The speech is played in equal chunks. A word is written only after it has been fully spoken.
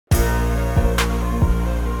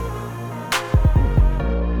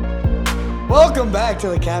Welcome back to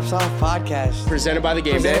the Caps Off Podcast. Presented by the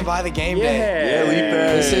Game Day. Presented by the Game Day.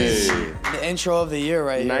 Yeah, This is the intro of the year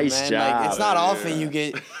right Nice here, man. job. Like, it's not often you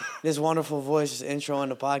get this wonderful voice intro on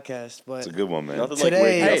the podcast, but It's a good one, man.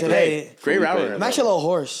 today, great route runner. I'm actually a little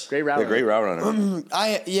hoarse. Great route runner. Great route runner.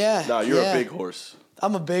 No, you're a big horse.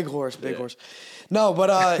 I'm a big horse, horse. No,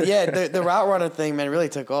 but the route runner thing, man, really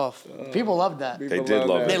took off. People loved that. They did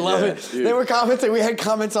love it. They love it. Dude. They were commenting. We had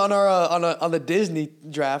comments on our on the Disney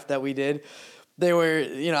draft that we did. They were,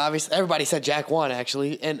 obviously everybody said Jack won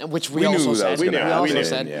actually, and which we also knew that said. was We gonna happen. also We knew.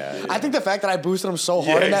 said. Yeah. I think the fact that I boosted him so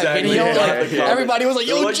hard Yeah, in that exactly. video, Yeah. everybody was like,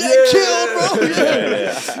 "Yo, They're like, Jack killed, bro!"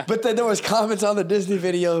 Yeah. But then there was comments on the Disney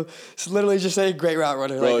video, literally just saying "great route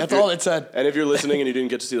runner." Bro, Like, that's all it said. And if you're listening and you didn't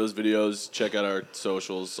get to see those videos, check out our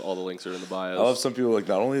socials. All the links are in the bios. I love some people, like,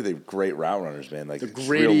 not only are they great route runners, man, like,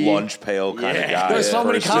 gritty- real lunch pail kind of guy. There's so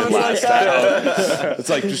many Person comments like last that. out. It's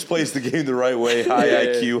like, just plays the game the right way, high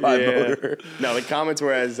IQ, high motor. No, the comments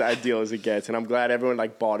were as ideal as it gets, and I'm glad everyone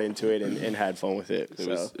bought into it and had fun with it. It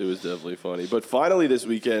was definitely funny. But finally this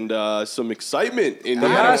weekend, some excitement in the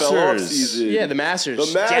NFL Masters. offseason. Yeah, the Masters.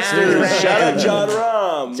 The Masters. Shout out John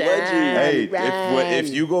Rahm. John Legend. Hey, if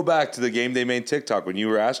you go back to the Game Day main TikTok when you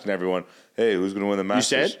were asking everyone, hey, who's going to win the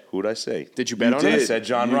Masters? said? Who'd I say? Did you bet on I it? said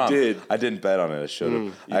John You Rahm. did. I didn't bet on it. I should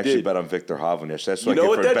have. I actually did. bet on Victor Hovland yesterday. That's You what know I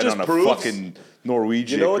what get for that betting just on a proves? fucking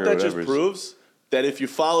Norwegian You know what or that just whatever it is. proves? That if you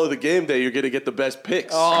follow the Game Day, you're going to get the best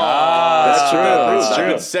picks. That's true. That's That's I've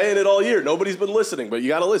true. been saying it all year. Nobody's been listening, but you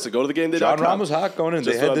got to listen. Go to thegameday.com. John Rahm was hot going in.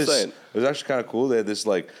 Just They had what I'm this. saying. It was actually kind of cool. They had this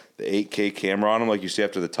the 8K camera on him, like you see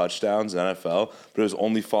after the touchdowns in NFL, but it was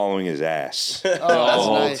only following his ass the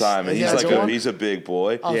whole nice. time. And Is he's he a good one? he's a big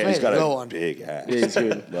boy. Oh, yeah, he's got go a on. big ass. Yeah, he's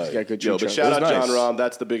good. He's got good Yo, chin but chunk. shout out It was John nice. Rahm.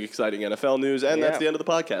 That's the big exciting NFL news, and that's the end of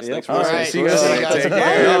the podcast. Thanks for All listening. right, see you guys See you later. guys. Take Bye.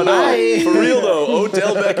 care. No, for real though,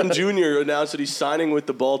 Odell Beckham Jr. announced that he's signing with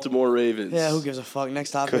the Baltimore Ravens. Yeah, who gives a fuck?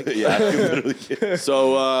 Next topic. Yeah, literally.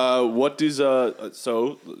 So what does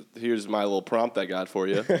so here's my little prompt I got for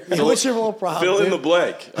you. What's your little problem? Fill in dude? the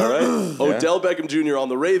blank. All right. Odell Beckham Jr. on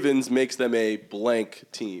the Ravens makes them a blank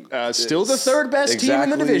team. Still the third best team in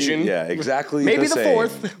the division. Yeah, exactly. Maybe the same.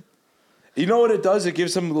 fourth. You know what it does? It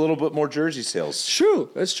gives them a little bit more jersey sales. True.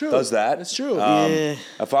 That's true. Does that? That's true. Yeah.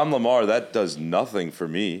 If I'm Lamar, that does nothing for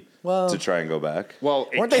me Well- to try and go back. Well,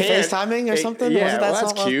 it Weren't they can't- FaceTiming or something? Yeah, Wasn't that that's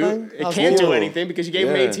something cute. thing? It That was can't do cool. anything because you gave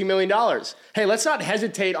him Yeah. $18 million. Hey, let's not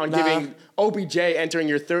hesitate on giving OBJ entering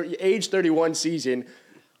your age 31 season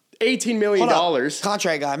 $18 million. Hold up.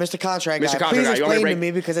 Contract guy, Mr. Contract Mr. guy. Contract Please guy, you want me to explain to break-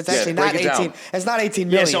 me because it's Yeah, actually break not it down. 18. It's not 18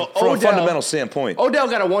 Yeah, million. so From a Odell, fundamental standpoint. Odell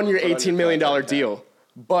got a 1-year $18 million deal,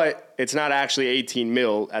 but it's not actually 18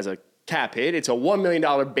 mil as a cap hit. It's a $1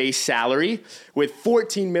 million base salary with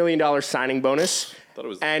 $14 million signing bonus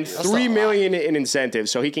and $3 million in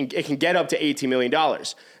incentives. So it can get up to $18 million.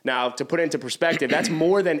 Now, to put it into perspective, that's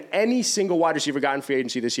more than any single wide receiver got in free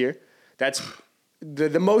agency this year. That's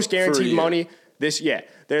the most guaranteed money.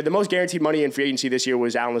 The most guaranteed money in free agency this year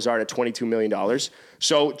was Allen Lazard at $22 million.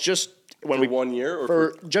 So just when For 1 year or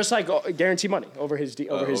for just guaranteed money over his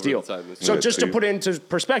deal. over the time. So Yeah, just so to put it into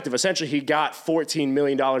perspective, essentially he got $14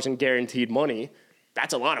 million in guaranteed money.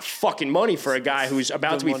 That's a lot of fucking money for a guy who's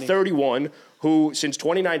about to be money. 31, who since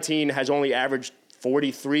 2019 has only averaged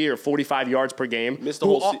 43 or 45 yards per game. Missed the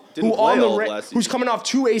whole didn't play all of last Who's season. coming off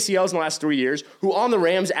 2 ACLs in the last 3 years, who on the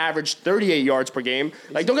Rams averaged 38 yards per game.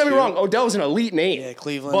 Like, don't get me wrong, Odell's an elite name. Yeah,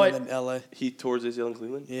 Cleveland but, and then LA. He tore his ACL in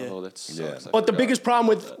Cleveland? Yeah. Oh, that sucks. Yeah. But the biggest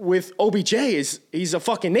problem with OBJ is he's a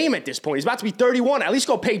fucking name at this point. He's about to be 31. At least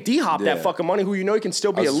go pay D-Hop that Yeah. fucking money who you know he can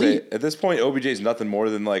still be I'll say, elite. at this point, OBJ is nothing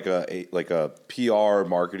more than like a PR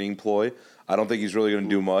marketing ploy. I don't think he's really going to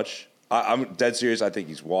do much. I'm dead serious. I think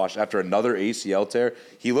he's washed. After another ACL tear,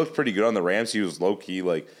 he looked pretty good on the Rams. He was low-key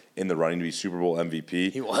in the running to be Super Bowl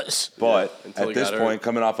MVP. He was. But until at he this got point, hurt.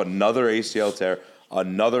 coming off another ACL tear,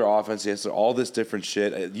 another offense, he has all this different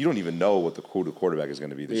shit. You don't even know what the quarterback is going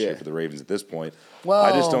to be this year for the Ravens at this point. Well,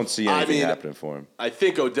 I just don't see anything mean, happening for him. I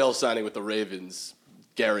think Odell signing with the Ravens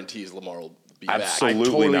guarantees Lamar will be back. Absolutely. I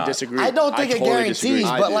totally not. disagree. I don't think it totally guarantees, disagree.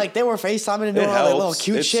 I but do. like they were FaceTiming and doing It all that little helps.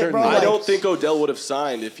 cute It shit, bro. certainly I Like, don't think Odell would have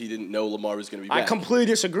signed if he didn't know Lamar was going to be back. I completely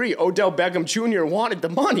disagree. Odell Beckham Jr. wanted the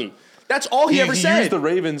money. That's all he ever He said. used the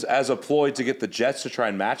Ravens as a ploy to get the Jets to try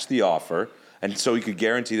and match the offer, and so he could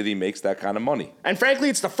guarantee that he makes that kind of money. And frankly,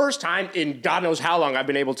 it's the first time in God knows how long I've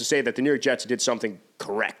been able to say that the New York Jets did something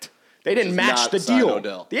correct. They didn't match not the sign deal.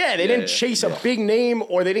 Odell. Yeah, they didn't chase a big name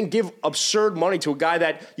or they didn't give absurd money to a guy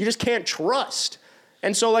that you just can't trust.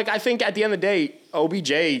 And so, I think at the end of the day,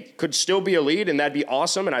 OBJ could still be elite, and that'd be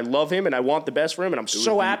awesome, and I love him, and I want the best for him, and I'm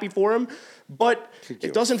so happy for him. But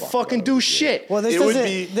it doesn't fucking do shit. well, this It would doesn't.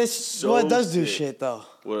 be This so well, it does do sick. shit though.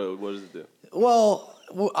 What does it do? Well,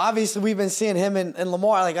 obviously we've been seeing him and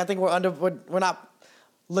Lamar. Like I think we're not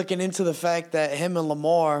looking into the fact that him and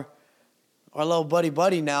Lamar are a little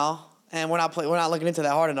buddy now, and we're not looking into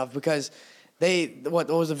that hard enough because what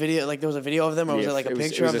was the video? Like there was a video of them, or was it like a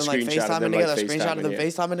picture of them like FaceTiming together, a screenshot of them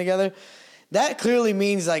FaceTiming together? That clearly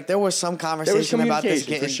means like there was some conversation about this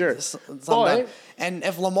getting for sure. But, and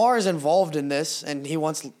if Lamar is involved in this and he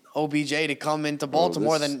wants OBJ to come into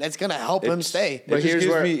Baltimore, then it's gonna help him stay. But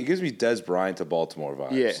it gives me Des Bryant to Baltimore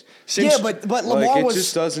vibes. Yeah, but Lamar it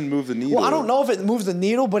just doesn't move the needle. Well, I don't know if it moves the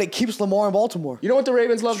needle, but it keeps Lamar in Baltimore. You know what the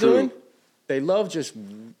Ravens love doing? They love just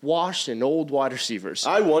washing old wide receivers.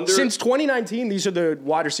 I wonder. Since 2019, these are the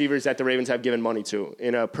wide receivers that the Ravens have given money to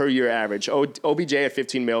in a per year average. OBJ at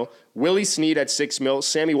 15 mil, Willie Snead at 6 mil,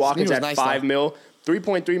 Sammy Watkins at nice 5 mil,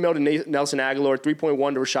 3.3 mil to Nelson Aguilar,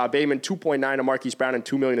 3.1 to Rashad Bateman, 2.9 to Marquise Brown, and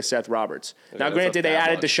 $2 million to Seth Roberts. Now, granted, they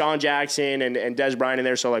added Deshaun Jackson and Des Bryant in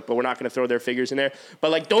there, so but we're not going to throw their figures in there.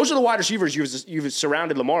 But like those are the wide receivers you've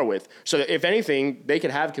surrounded Lamar with. So if anything, they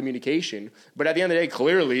could have communication. But at the end of the day,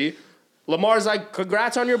 clearly, Lamar's like,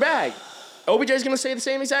 congrats on your bag. OBJ's going to say the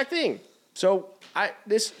same exact thing. So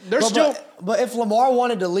But if Lamar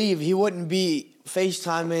wanted to leave, he wouldn't be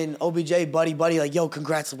FaceTiming OBJ buddy, like, yo,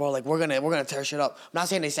 congrats, Lamar. Like, we're gonna tear shit up. I'm not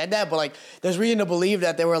saying they said that, but like, there's reason to believe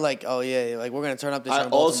that they were like, oh yeah, like we're gonna turn up this. I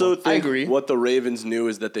also think what the Ravens knew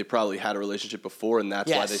is that they probably had a relationship before, and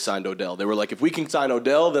that's why they signed Odell. They were like, if we can sign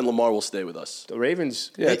Odell, then Lamar will stay with us. The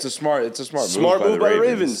Ravens, it's a smart move by the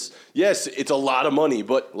Ravens. Yes, it's a lot of money,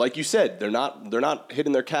 but like you said, they're not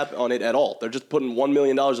hitting their cap on it at all. They're just putting $1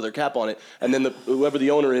 million of their cap on it, and then whoever the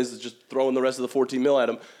owner is just throwing the rest of the 14 mil at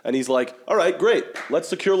him, and he's like, all right, great, let's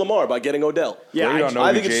secure Lamar by getting Odell. Yeah,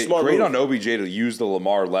 I think it's a smart move. On OBJ to use the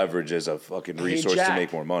Lamar leverage as a fucking resource to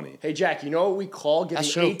make more money. Hey, Jack, you know what we call giving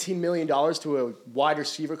 $18 million to a wide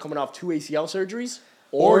receiver coming off 2 ACL surgeries?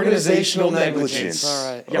 Organizational negligence.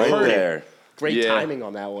 All right. Right there. Great timing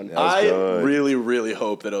on that one. I really, really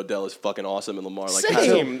hope that Odell is fucking awesome and Lamar has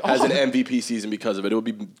an MVP season because of it. It would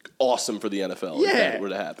be awesome for the NFL if that were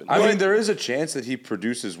to happen. I mean, there is a chance that he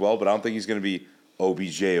produces well, but I don't think he's going to be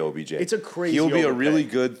OBJ. It's a crazy He'll be a really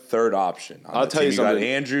good third option. I'll tell you something. You got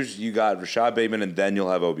Andrews, you got Rashad Bateman, and then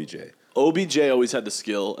you'll have OBJ. OBJ always had the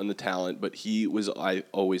skill and the talent, but I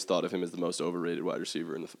always thought of him as the most overrated wide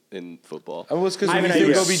receiver in football. It was because when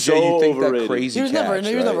you think OBJ, you think that crazy He was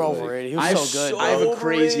never overrated. He was so good. I have a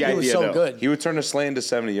crazy idea, He was so good. He would turn a slant into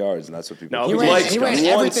 70 yards, and that's what people he ran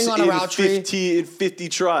everything on a route tree. 50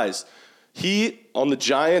 tries. He on the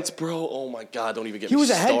Giants, bro. Oh my God! Don't even get me started. He was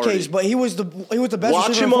a head case, but he was the best.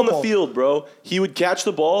 Watch him on the field, bro. He would catch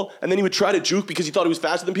the ball and then he would try to juke because he thought he was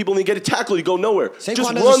faster than people, and he'd get a tackle. He'd go nowhere.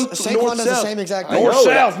 Saquon does the same exact thing. North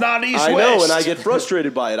south, not east west. I know, and I get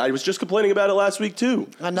frustrated by it. I was just complaining about it last week too.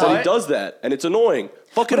 I know. But he does that, and it's annoying.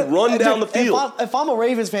 Fucking run down the field. If I'm a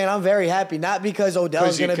Ravens fan, I'm very happy. Not because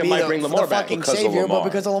Odell's going to be the fucking savior, but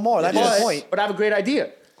because of Lamar. That's the point. But I have a great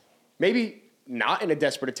idea. Maybe not in a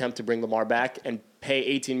desperate attempt to bring Lamar back and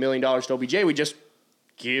pay $18 million to OBJ. We just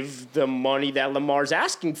give the money that Lamar's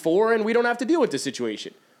asking for, and we don't have to deal with this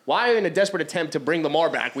situation. Why, in a desperate attempt to bring Lamar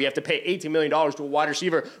back, we have to pay $18 million to a wide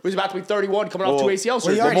receiver who's about to be 31, coming off 2 ACL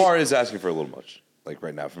surgeries? Lamar is asking for a little much. Like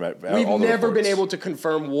right now, we've never been able to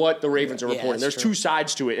confirm what the Ravens are reporting. There's two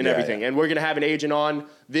sides to it and everything. And we're going to have an agent on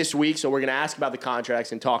this week, so we're going to ask about the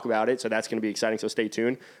contracts and talk about it. So that's going to be exciting, so stay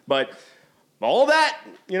tuned. But all that,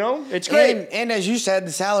 it's great. And as you said,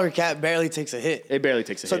 the salary cap barely takes a hit. It barely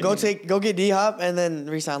takes a hit. So go get D-Hop and then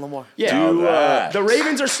re-sign Lamar. Yeah. The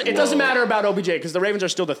Ravens are. It doesn't matter about OBJ because the Ravens are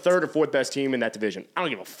still the third or fourth best team in that division. I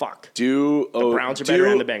don't give a fuck. The Browns are better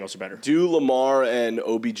and the Bengals are better. Do Lamar and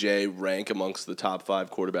OBJ rank amongst the top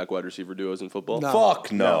 5 quarterback wide receiver duos in football? No.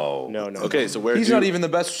 Fuck no. No. Okay, so where he's not even the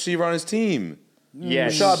best receiver on his team. Yeah.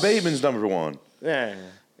 Rashad Bateman's number 1. Yeah.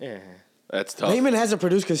 That's tough. Bateman hasn't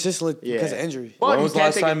produced consistently because of injury. When was the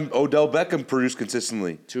last time Odell Beckham produced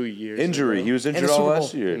consistently? 2 years. Injury. Ago. He was injured all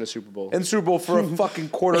last year. In the Super Bowl. In the Super Bowl for a fucking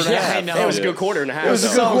quarter and a half. I know. It was a good quarter and a half. It was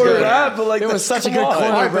a good quarter and a half, but like it was such a good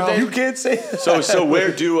quarter, bro. You can't say that. So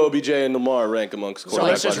where do OBJ and Lamar rank amongst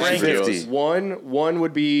quarterback wide receiver duos? One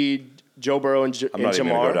would be Joe Burrow and Jamar. I'm not even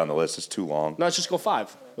going to go down the list. It's too long. No, let's just go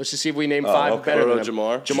 5. Let's just see if we name 5 better than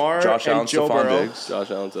them. Jamar, Josh Allen, Joe Burrow.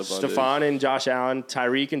 Josh Allen, Stephon and Josh Allen,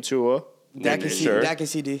 Tyreek and Tua. Dak and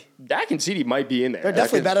CD. Dak and CD might be in there. They're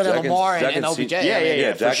definitely better than Lamar and OBJ.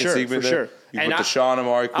 Yeah, Dak for sure. You put Deshaun,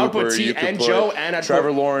 Amari Cooper, you could put Joe and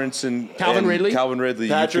Trevor Lawrence and Calvin Ridley.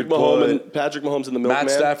 Patrick Mahomes and the Milkman. Matt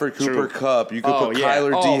Stafford, Cooper Kupp. You could put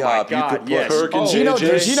Kyler D-Hop. You could put Kirk and Gino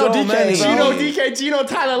JJ. Gino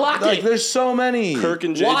Tyler Lockett. Like, there's so many. Kirk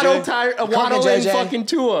and JJ. Waddle and fucking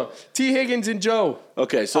Tua. T. Higgins and Joe.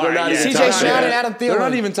 Okay, so All they're right, not yeah. even CJ top Stroud 10. and Adam Thielen. They're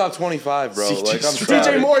not even top 25, bro. Like, I'm sorry.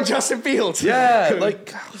 DJ Moore and Justin Fields. Yeah, like,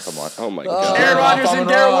 come on. Oh my god. Aaron Rodgers Amon and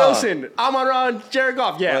Ra. Darrell Wilson. Amon-Ra, Jared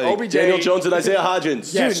Goff. Yeah, Like, OBJ. Daniel Jones and Isaiah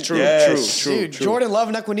Hodgins. Yes, Dude, true, yes. true. Dude, Jordan Love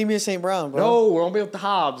and Equinemius St. Brown, bro. No, we're only with the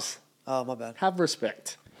Hobbs. Oh, my bad. Have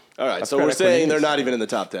respect. All right, so got we're saying Equinemius. they're not even in the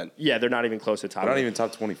top 10. Yeah, they're not even close to top. They're not even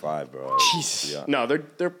top 25, bro. Jesus. Yeah. No,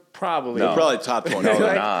 they're probably. No. Probably top 20. No, they're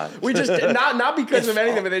Like, not. We just not because of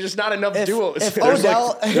anything, but there's just not enough duos. If There's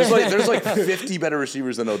Odell, there's like 50 better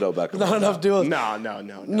receivers than Odell Beckham. not enough duels. no.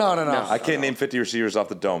 No. I can't name 50 receivers off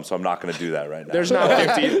the dome, so I'm not going to do that right now. There's not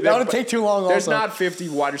 50. That would take too long. There's also. not 50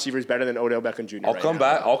 wide receivers better than Odell Beckham Jr. I'll right come now.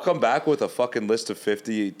 back. I'll come back with a fucking list of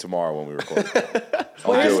 50 tomorrow when we record.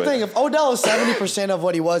 Well, I'll here's do the it. thing: if Odell is 70% of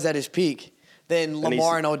what he was at his peak, then he's-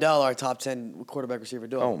 Lamar and Odell are top 10 quarterback receiver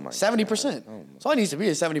duo. Oh my 70%. So all it needs to be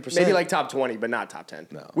is 70%. Maybe like top 20, but not top 10.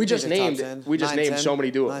 No. We just Maybe top named 10, we just 9, named 10, so many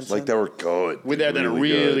duos. 9, Like they were good. With that are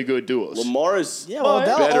really good duos. Lamar is Yeah, well,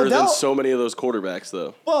 Odell- better than Odell- so many of those quarterbacks,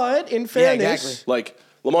 though. But in Yeah, fairness, exactly. Like,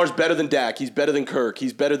 Lamar's better than Dak. He's better than Kirk.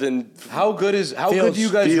 He's better than... How good do Fields. you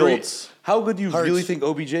guys Fields. rate? How good do you Hurts. really think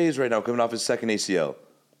OBJ is right now coming off his second ACL?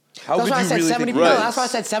 How That's good why I do you said really 70. think? No, Right. that's why I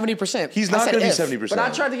said 70%. He's I not said going to be if. 70%. but I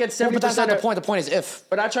tried to get 70%. But that's not the point. The point is if.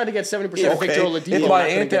 But I tried to get 70% of Victor Oladipo. If and my I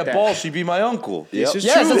couldn't aunt get that ball, she'd be my uncle. Yep. This is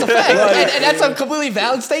Yes, true. that's a fact. and that's a completely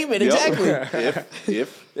valid statement. Yep. Exactly.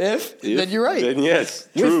 If, Then you're right. Then yes,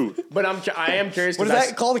 true. But I am curious. What is 'cause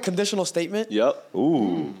that called? A conditional statement? Yep.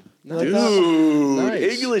 Ooh. Dude,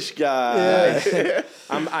 Nice. English guy.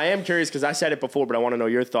 I am curious because I said it before, but I want to know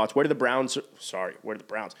your thoughts. Where do the Browns? Sorry, where do the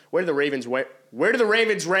Browns? Where do the Ravens? Where do the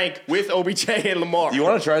Ravens rank with OBJ and Lamar? You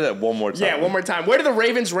want to try that one more time? Yeah, one more time. Where do the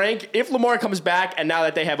Ravens rank if Lamar comes back and now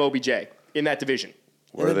that they have OBJ in that division?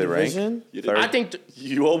 Where do they rank? Division? Third? I think.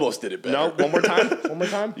 You almost did it better. No, one more time. One more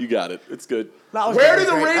time. You got it. It's good. Where do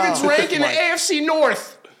the Ravens rank in the AFC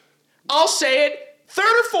North? I'll say it. Third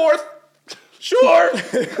or fourth. Sure.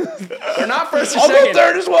 They're not first or I'll second. go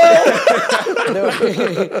third as well.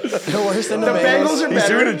 They're worse than the The Bengals are He's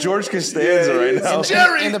better. doing a George Costanza right now.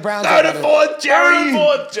 Jerry. And the Browns are Third and better. fourth,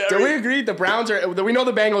 Jerry. Do we agree? The Browns are. We know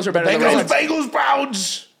the Bengals are better than the Bengals, Ravens. Bengals,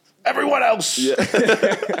 Browns. Everyone else.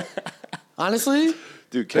 Honestly,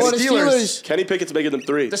 Dude, well, the Kenny, Steelers. Kenny Pickett's making them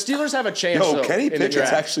 3. The Steelers have a chance. No, though, Kenny in the Pickett's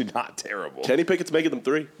draft. actually not terrible. Kenny Pickett's making them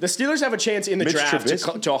 3. The Steelers have a chance in the Mitch draft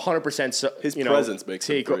Trubisky? to 100%. His presence makes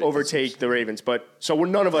them great. overtake the Ravens, but so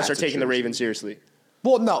none of us That's are taking the a true Ravens seriously.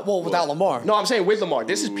 Well, without Lamar. No, I'm saying with Lamar.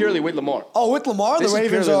 This is purely with Lamar. Oh, with Lamar, This the is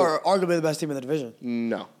Ravens purely- are arguably the best team in the division.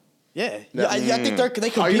 No. Yeah, I think they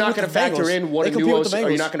compete Are you not with going the to factor Bengals. in what They a compete new with OC? the Are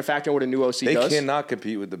you Bengals. not going to factor in what a new OC They does? cannot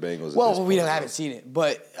compete with the Bengals. at Well, this we point. haven't seen it,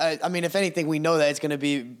 but I mean, if anything, we know that it's going to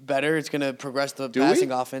be better. It's going to progress the we?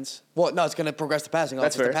 passing offense. Well, no, it's going to progress the passing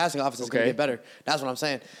offense. fair. The passing offense is going Okay. to get better. That's what I'm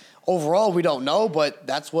saying. Overall, we don't know, but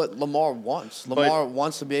that's what Lamar wants. Lamar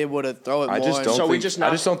wants to be able to throw it more. I just don't. So we think, just I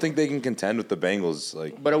not- just don't think they can contend with the Bengals.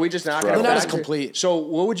 Like, But are we just not They're going to not as complete. So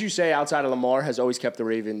what would you say outside of Lamar has always kept the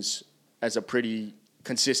Ravens as a pretty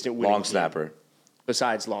consistent winning long team? snapper.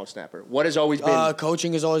 Besides long snapper, what has always been?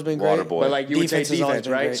 Coaching has always been great. Water boy. But like you would say Defense has always defense,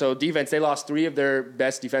 been right? great. So defense, they lost 3 of their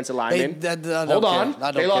best defensive linemen. I don't Hold care. on.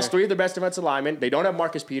 I don't They lost care. 3 of their best defensive linemen. They don't have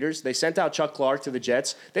Marcus Peters. They sent out Chuck Clark to the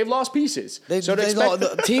Jets. They've lost pieces.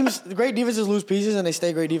 The teams, the great defenses lose pieces and they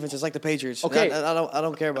stay great defenses, like the Patriots. Okay. I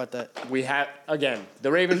don't care about that. we have again.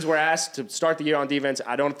 The Ravens were asked to start the year on defense.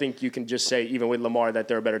 I don't think you can just say even with Lamar that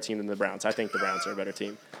they're a better team than the Browns. I think the Browns are a better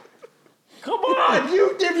team. Come on,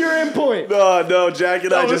 you give your input. No, Jack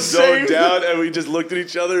and I That just was zoned safe. down and we just looked at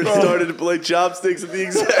each other and started to play chopsticks at the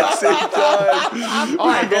exact same time. All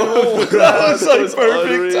right, then we'll- That was like was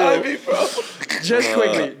perfect unreal. timing, bro. just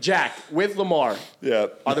quickly, Jack, with Lamar, Yeah.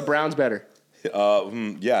 are the Browns better?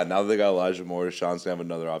 Yeah. Now that they got Elijah Moore, Sean's gonna have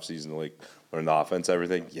another offseason to like learn the offense,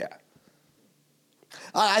 everything. Yeah.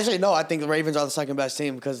 Actually, no, I think the Ravens are the second best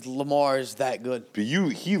team because Lamar is that good. But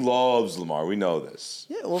he loves Lamar. We know this.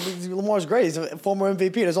 Yeah, well, Lamar's great. He's a former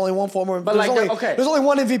MVP. There's only one former. But, there's like, only, okay. There's only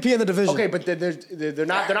one MVP in the division. Okay, but they're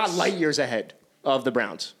not light years ahead of the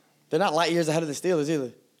Browns. They're not light years ahead of the Steelers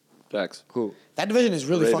either. Facts. Who? That division is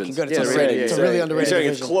really Ravens. fucking good. It's Yeah, underrated. yeah, It's yeah. a really He's underrated saying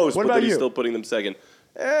division. it's close, What but about then he's you? still putting them second.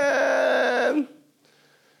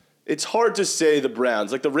 It's hard to say the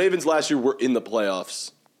Browns. Like the Ravens last year were in the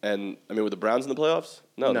playoffs. And I mean, were the Browns in the playoffs?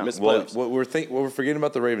 No, No. they missed the Well, playoffs. what we're forgetting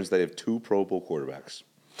about the Ravens, they have 2 Pro Bowl quarterbacks.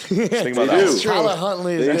 Think about They that. do. Tyler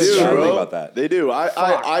Huntley is They good. do, Think bro. about that. They do.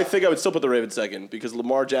 I think I would still put the Ravens second because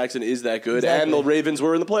Lamar Jackson is that good, Exactly. and the Ravens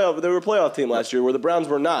were in the playoff. They were a playoff team last year, where the Browns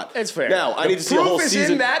were not. It's fair. Now I The need to see a whole proof is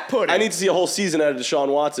season. in that pudding. I need to see a whole season out of Deshaun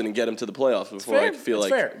Watson and get him to the playoffs before I fair. feel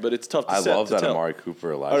It's like. fair. But it's tough to I set, love to that tell. Amari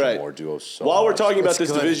Cooper Elijah All right. Moore duo so While we're much. talking about It's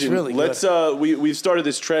this good. It's division, really let's we've started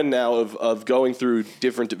this trend now of going through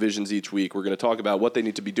different divisions each week. We're going to talk about what they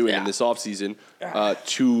need to be doing in this offseason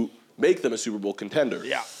to make them a Super Bowl contender.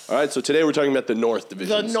 Yeah. All right. So today we're talking about the North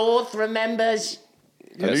division. The North remembers.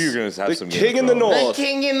 I knew you were going to have the some king Game in of the Thrones. North.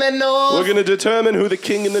 King in the North. We're going to determine who the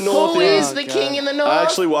king in the North Who is. is the God. king in the North? I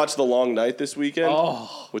actually watched The Long Night this weekend,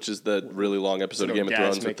 Oh. which is the really long episode of Game of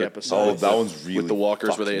Thrones with the, episode. Oh, that one's really with the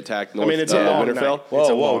walkers where they fucking- attacked North, it's a long Winterfell. night. Whoa, It's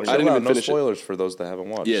a whoa, long chill I didn't out. even No finish it. spoilers for those that haven't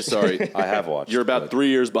watched. Yeah, sorry. I have watched. You're about but 3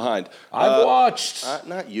 years behind. I've watched.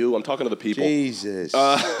 Not you. I'm talking to the people. Jesus.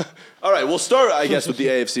 All right, we'll start, I guess, with the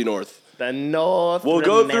AFC North. The North. We'll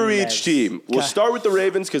go through remembers. each team. We'll start with the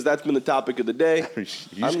Ravens because that's been the topic of the day. Are you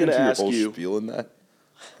just I'm gonna gonna do your ask whole you- spiel in that?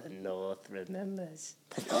 The North remembers.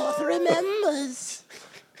 The North remembers.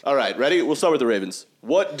 All right, ready? We'll start with the Ravens.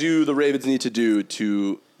 What do the Ravens need to do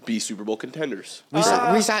to be Super Bowl contenders?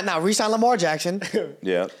 Resign Lamar Jackson.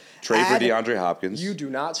 Yeah. Trade for Add- DeAndre Hopkins. You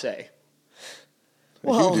do not say.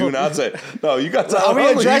 Well, You do not say. No, you got to. Are we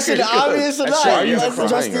addressing the obvious or not? Why are you Let's address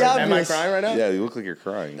crying the right now? Am I obvious. crying right now? Yeah, you look like you're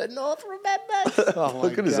crying. The North remembers. Oh my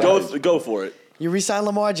Look at his God. eyes. Go for it. You resign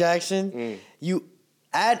Lamar Jackson. You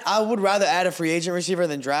add. I would rather add a free agent receiver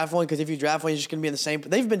than draft one because if you draft one, you're just gonna be in the same.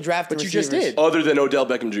 They've been drafting. But you just receivers. did. Other than Odell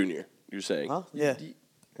Beckham Jr., you're saying. Huh? Yeah.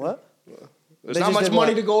 What? There's They not just much did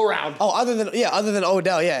money what? to go around. Oh, other than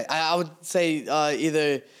Odell, yeah. I would say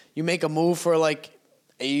either you make a move for like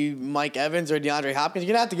a Mike Evans or DeAndre Hopkins.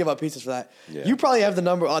 You're gonna have to give up pieces for that. Yeah. You probably have the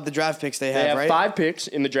number on the draft picks they They have right? 5 picks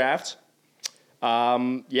in the draft.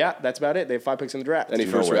 Yeah, that's about it. They have 5 picks in the draft. Any Do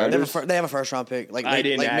you know first where? They have, rounders? they have a first round pick, like I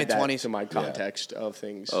didn't like add mid that twenties, to my context of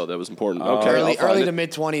things. Oh, that was important. Okay, early I'll find early it. to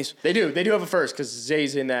mid twenties. They do have a first because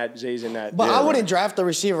Zay's in that. But Yeah. I wouldn't draft the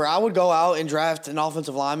receiver. I would go out and draft an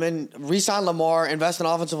offensive lineman, re-sign Lamar, invest in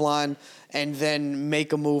offensive line, and then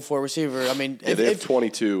make a move for a receiver. I mean, Yeah, they have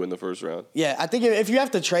 22 in the first round. I think if you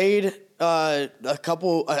have to trade a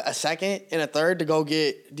second and a third to go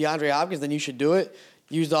get DeAndre Hopkins, then you should do it.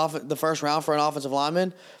 Use the first round for an offensive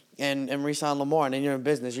lineman and re-sign Lamar, and then you're in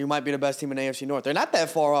business. You might be the best team in the AFC North. They're not that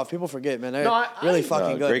far off. People forget, man. They're really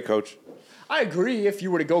fucking good. Great coach. I agree if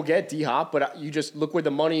you were to go get D-Hop, but you just look where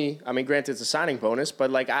the money. I mean, granted, it's a signing bonus,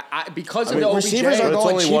 but like because of the OBJ. receivers are But it's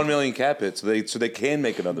going only cheap. 1 million cap hit, so they can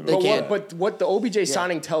make another move. can. But what the OBJ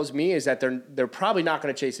signing tells me is that they're probably not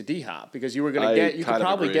going to chase a D-Hop because you were going I to get you could kind of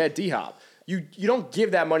probably agree. get D-Hop. You don't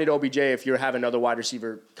give that money to OBJ if you have another wide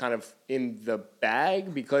receiver kind of in the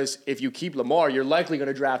bag because if you keep Lamar, you're likely going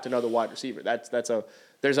to draft another wide receiver.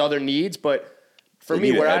 There's other needs, but for They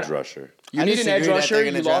me, need we're an at edge rusher. You I need an disagree edge that rusher. they're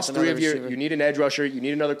You gonna lost draft 3 of another your. receiver. You need an edge rusher. You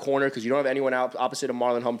need another corner because you don't have anyone out opposite of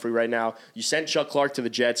Marlon Humphrey right now. You sent Chuck Clark to the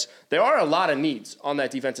Jets. There are a lot of needs on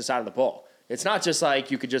that defensive side of the ball. It's not just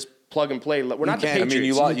like you could just plug and play. We're not the can't. I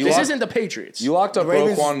Patriots. mean, This isn't the Patriots. You locked up The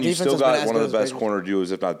Ravens' Roquan, and you defense still has been got as one of good the as best Ravens. corner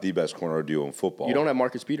duos, if not the best corner duo in football. You don't have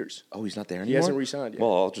Marcus Peters. Oh, he's not there He anymore? hasn't re-signed yet.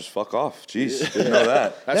 Well, I'll just fuck off. Jeez, didn't know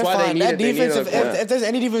that. That's They're why fine. they That need it. defense. They need If there's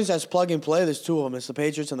any defense that's plug and play, there's 2 of them. It's the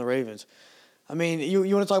Patriots and the Ravens. I mean, you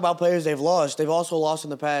want to talk about players they've lost. They've also lost in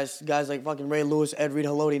the past guys like fucking Ray Lewis, Ed Reed,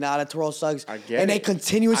 Haloti Nada, Terrell Suggs. I get and it. they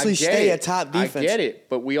continuously I get stay it. a top defense. I get it,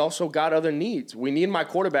 but we also got other needs. We need my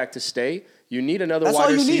quarterback to stay. You need another That's wide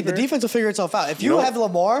all you receiver. need. The defense will figure itself out. If you know- have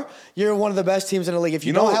Lamar, you're one of the best teams in the league. If you,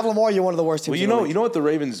 You know- don't have Lamar, you're one of the worst teams Well, in the league. you know what the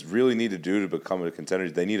Ravens really need to do to become a contender?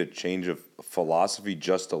 They need a change of philosophy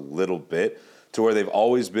just a little bit to where they've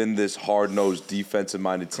always been this hard-nosed,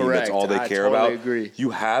 defensive-minded team. Correct. That's all they I care totally about. agree.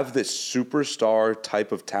 You have this superstar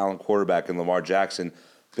type of talent quarterback in Lamar Jackson.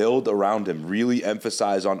 Build around him. Really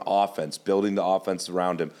emphasize on offense, building the offense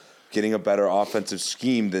around him, getting a better offensive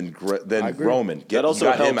scheme than agree. Roman. That also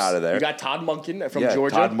got him helps. out of there. You got Todd Monken from Yeah,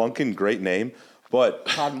 Georgia. Todd Monken, great name. But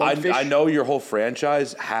Todd Monkfish. I know your whole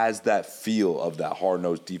franchise has that feel of that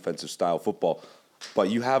hard-nosed defensive style football. But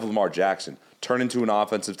you have Lamar Jackson. Turn into an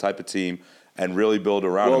offensive type of team and really build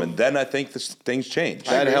around him. And then I think things change.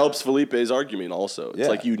 That helps Felipe's argument also. It's Yeah.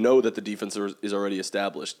 like you know that the defense is already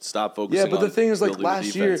established. Stop focusing Yeah, on but the thing is, like building the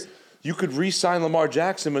last year, defense. you could re-sign Lamar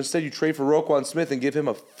Jackson, but instead you trade for Roquan Smith and give him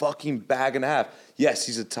a fucking bag and a half. Yes,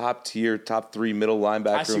 he's a top tier, top 3 middle linebacker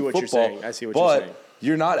I see in what you're football. saying. I see what you're but saying.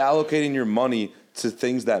 you're not allocating your money to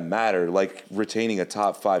things that matter, like retaining a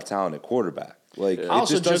top 5 talent at quarterback. Like it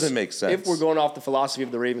Also, just doesn't make sense. If we're going off the philosophy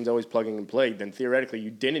of the Ravens always plugging and play, then theoretically you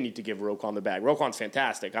didn't need to give Roquan the bag. Roquan's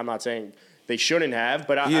fantastic. I'm not saying They shouldn't have,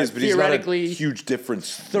 but He is, but theoretically, he's not a huge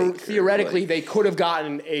difference. Theoretically, they could have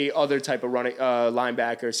gotten a other type of running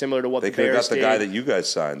linebacker similar to what the Bears did. They could have got the guy that you guys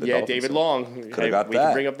signed. David Long. Could have got we that.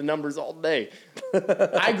 can bring up the numbers all day.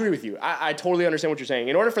 I agree with you. I totally understand what you're saying.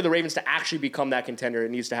 In order for the Ravens to actually become that contender,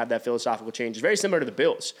 it needs to have that philosophical change. It's very similar to the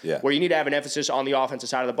Bills, where you need to have an emphasis on the offensive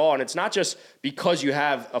side of the ball, and it's not just because you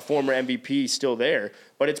have a former MVP still there,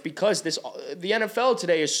 but it's because the NFL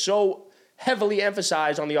today is so heavily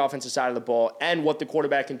emphasized on the offensive side of the ball and what the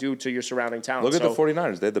quarterback can do to your surrounding talent. Look at the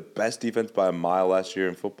 49ers. They had the best defense by a mile last year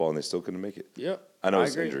in football, and they still couldn't make it. Yeah, I know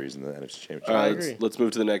it's injuries in the NFC Championship. All right, let's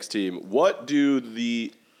move to the next team. What do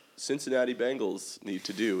the Cincinnati Bengals need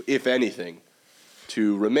to do, if anything,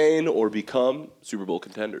 to remain or become Super Bowl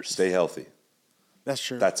contenders? Stay healthy. That's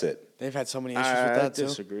true. That's it. They've had so many issues with that, too. I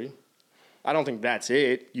disagree. I don't think that's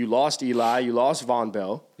it. You lost Eli. You lost Von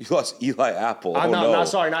Bell. You lost Eli Apple.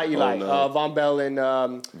 Sorry, not Eli. Von Bell and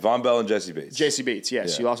Von Bell and Jesse Bates. Jesse Bates,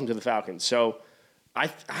 yes. You lost him to the Falcons. So I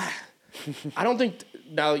don't think.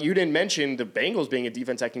 Now you didn't mention the Bengals being a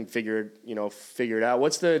defense that can figure it out.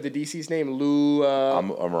 What's the DC's name? Lou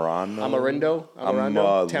Amarindo.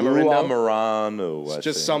 Tamarindo. Lou Amarindo. It's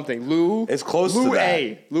just something. Lou. It's close to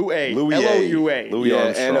that. Lou A. Louis L-O-U-A. Louis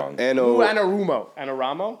Armstrong. Lou Anarumo.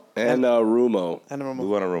 Lou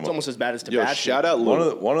Anarumo. It's almost as bad as Tabasco. Shout out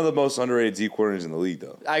Lou. One of the most underrated D coordinators in the league,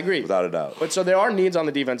 though. I agree. Without a doubt. But so there are needs on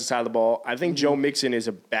the defensive side of the ball. I think Joe Mixon is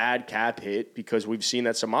a bad cap hit because we've seen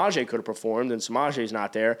that Samaje could have performed, and Samaje's not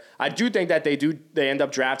there. I do think that they end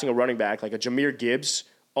up drafting a running back like a Jameer Gibbs.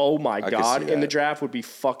 Oh my God! In the draft would be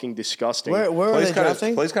fucking disgusting. Where are they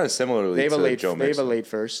drafting? Plays kind of similarly to Joe Mixon. They have a late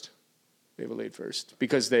first.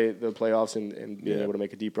 Because the playoffs and being able to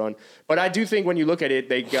make a deep run. But I do think when you look at it,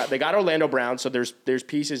 they got Orlando Brown, so there's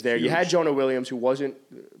pieces there. Huge. You had Jonah Williams, who wasn't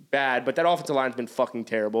bad, but that offensive line's been fucking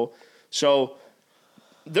terrible. So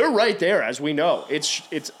they're right there, as we know.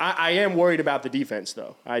 I am worried about the defense,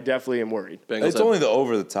 though. I definitely am worried. It's only the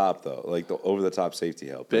over the top, though, like the over the top safety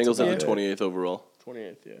help. Bengals have the 28th overall.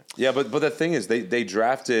 28th, yeah. Yeah, but the thing is, they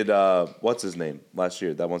drafted what's his name last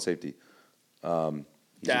year? That one safety.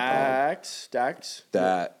 Dax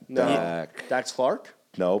Clark?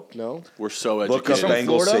 Nope. No. We're so Look educated. up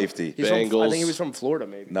Bengals safety. I think he was from Florida,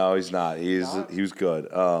 maybe. No, he's not. He was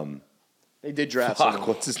good. They did draft someone.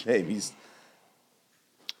 What's his name?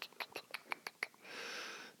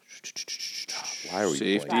 Why are we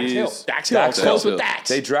safeties? Dax Hill. Close with Dax.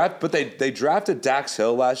 They drafted Dax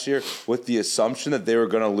Hill last year with the assumption that they were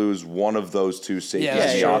going to lose one of those two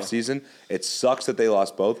safeties in the offseason. It sucks that they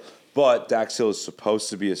lost both. But Dax Hill is supposed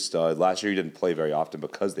to be a stud. Last year he didn't play very often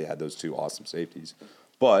because they had those two awesome safeties.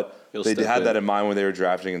 But they had that in mind when they were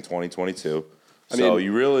drafting in 2022. So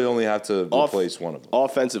you really only have to replace one of them.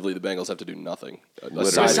 Offensively, the Bengals have to do nothing.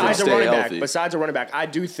 Besides a running back, I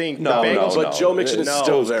do think the Bengals. But Joe Mixon is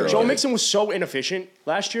still very Joe Mixon was so inefficient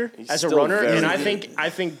last year as a runner, and I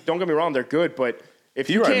think don't get me wrong, they're good, but if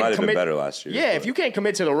you can't might have been better last year. Yeah, if you can't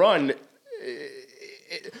commit to the run.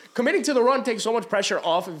 Committing to the run takes so much pressure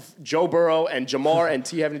off of Joe Burrow and Jamar and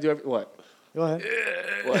T having to do everything. What? Go ahead.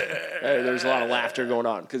 What? There's a lot of laughter going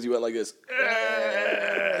on. Because you went like this.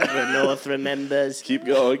 The North remembers. Keep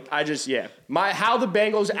going. How the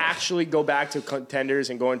Bengals actually go back to contenders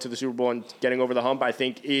and going to the Super Bowl and getting over the hump, I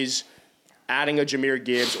think, is adding a Jameer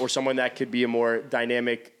Gibbs or someone that could be a more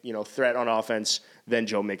dynamic, threat on offense than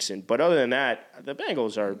Joe Mixon. But other than that, the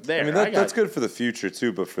Bengals are there. I mean, that's good for the future,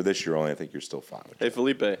 too, but for this year only, I think you're still fine. Hey,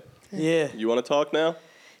 Felipe. Yeah. You want to talk now?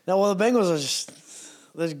 No, well, the Bengals are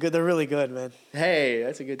they're good. They're really good, man. Hey,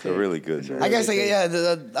 that's a good take. They're really good. I guess,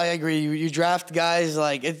 I agree. You draft guys,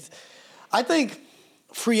 I think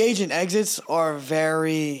free agent exits are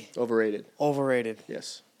very overrated.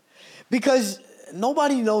 Yes. Because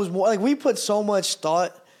nobody knows more. Like, we put so much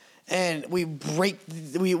thought and we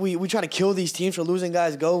try to kill these teams for losing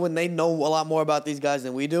guys when they know a lot more about these guys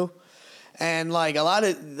than we do. And a lot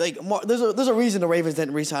of there's a reason the Ravens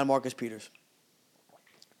didn't re-sign Marcus Peters.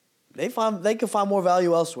 They could find more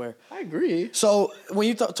value elsewhere. I agree. So when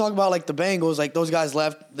you talk about the Bengals, those guys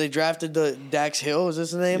left. They drafted the Dax Hill. Is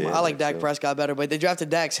this his name? Yeah, I like Dak Prescott better, but they drafted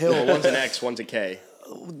Dax Hill. Well, one's an X, one's a K.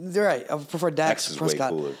 You're right. I prefer Dax X is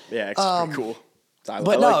Prescott. way cooler. Yeah, X is pretty cool.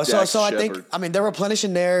 So I think they're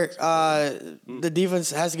replenishing their the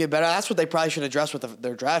defense has to get better. That's what they probably should address with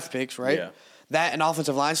their draft picks, right? Yeah. That and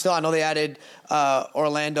offensive line still. I know they added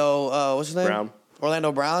Orlando. What's his name? Brown.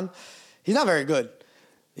 Orlando Brown. He's not very good.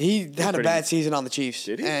 He had a bad season on the Chiefs.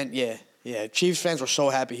 Did he? And yeah. Chiefs fans were so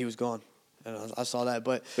happy he was gone. I saw that,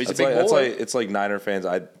 but he's a big boy. It's like Niner fans.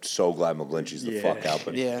 I'm so glad McGlinchey's the fuck out,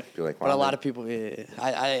 but feel like, but a lot of people, I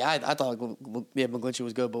thought McGlinchey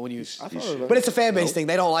was good, but when but it's a fan base thing.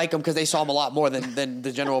 They don't like him because they saw him a lot more than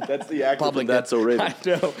the general That's the actor public. That's so Ravens. I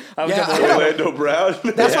know. Orlando Brown.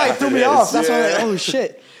 That's why it threw me off. That's why I'm like, oh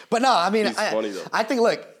shit. But no, I mean, I think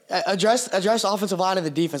look, address offensive line and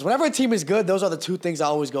the defense. Whenever a team is good, those are the two things I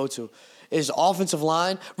always go to: is offensive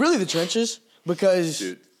line, really the trenches, because.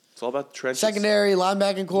 Dude. It's all about the trenches. Secondary,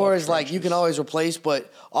 linebacking core is like you can always replace,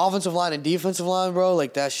 but offensive line and defensive line, bro,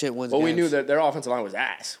 like that shit wins games. We knew that their offensive line was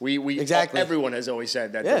ass. Exactly. Everyone has always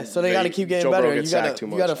said that. Yeah, so they got to keep getting better. You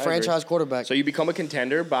got a franchise quarterback. So you become a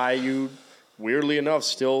contender by you, weirdly enough,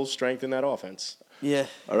 still strengthen that offense. Yeah.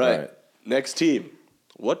 All right. Next team.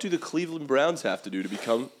 What do the Cleveland Browns have to do to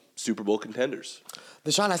become Super Bowl contenders?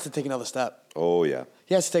 Deshaun has to take another step. Oh, yeah.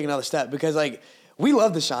 He has to take another step because, like, we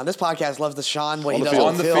love Deshaun. This podcast loves Deshaun. What he does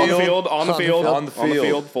on the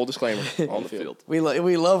field. Full disclaimer. On the field. We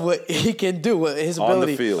love what he can do, what his ability. On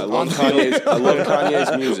the field. I love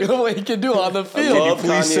Kanye's music. What he can do on the field.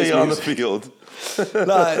 Please say on the field.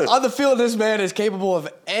 On the field, this man is capable of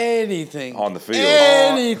anything. On the field.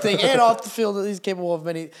 Anything. And off the field, he's capable of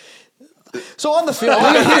many. So on the field,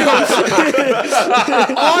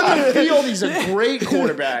 He's a great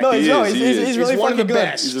quarterback. No, he's really one of the fucking good.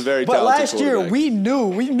 best. He's a very But talented last year, quarterback.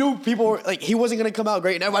 we knew people were like he wasn't gonna come out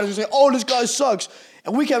great, and everybody was gonna say, "Oh, this guy sucks."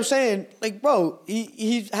 And we kept saying, like, bro,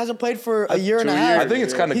 he hasn't played for a year and a half. I think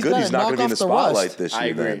it's kind of good he's not going to be in the spotlight this year. I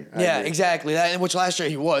agree. Then. Yeah, exactly. Which last year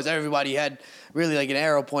he was. Everybody had really like an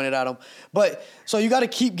arrow pointed at him. But so you got to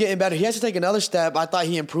keep getting better. He has to take another step. I thought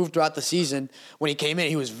he improved throughout the season. When he came in,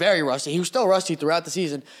 he was very rusty. He was still rusty throughout the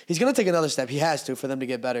season. He's going to take another step. He has to for them to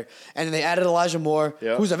get better. And then they added Elijah Moore,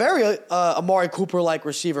 who's a very Amari Cooper-like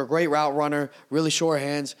receiver. Great route runner, really sure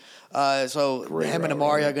hands. So him and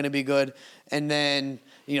Amari are going to be good. And then,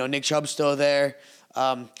 Nick Chubb's still there.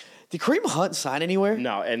 Did Kareem Hunt sign anywhere?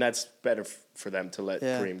 No, and that's better for them to let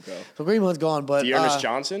Kareem go. So Kareem Hunt's gone, but Dearness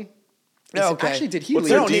Johnson? Okay. Actually, did he What's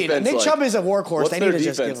leave? their defense Nick like? Chubb is a workhorse. What's They their need to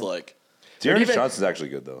just give defense him. like? Dearness Johnson's actually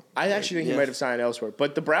good, though. I actually think he might have signed elsewhere.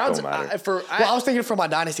 But the Browns, Don't matter. I was thinking for my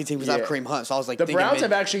dynasty team because I have Kareem Hunt, so I was like, the Browns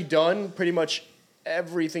have actually done pretty much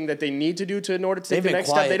everything that they need to do in order to take the next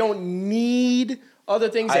step. They don't need other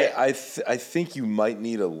things. I think you might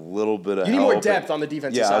need a little bit of You need help. more depth on the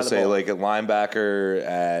defensive side I'd of the say ball. like a linebacker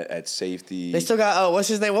at safety. They still got, what's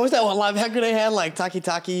his name? What was that one linebacker they had? Like Taki.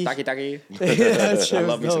 Taki. I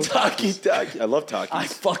love me some Taki. I love Takis. I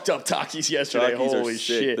fucked up Takis yesterday. Takis Holy are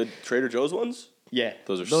sick. shit. The Trader Joe's ones? Yeah.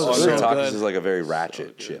 Those are Those so are good. Takis good. is like a very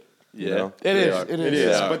ratchet chip. Yeah. You know? It is. It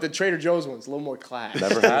is. Yeah. But the Trader Joe's one's a little more class.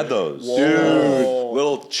 Never had those. Dude,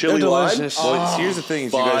 little chili They're lime. delicious. Well, here's the thing: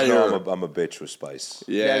 is you guys know Fire. I'm a bitch with spice.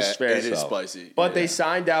 Yeah, That's fair. it is So. spicy. But they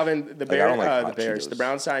signed Dalvin, I don't like hot the Bears. Cheetos. The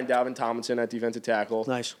Browns signed Dalvin Tomlinson at defensive tackle.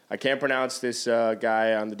 Nice. I can't pronounce this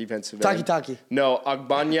guy on the defensive end. Taki. No,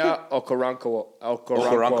 Agbanya Okoronkwo.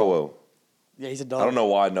 Okoronkwo. Yeah, he's a dog. I don't know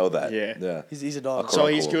why I know that. Yeah. He's a dog. So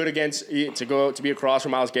he's good to be across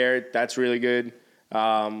from Myles Garrett. That's really good.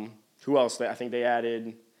 Who else? I think they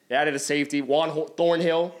added a safety. Juan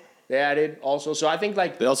Thornhill. They added also. So I think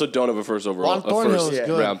They also don't have a first overall, Juan Thornhill is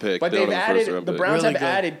good. round pick. But They they've don't have a first added round the pick. Browns Really have good.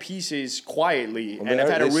 added pieces quietly and they have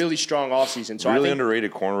had a are- really strong offseason. So I Really think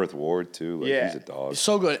underrated corner with Ward too. Like, Yeah. he's a dog.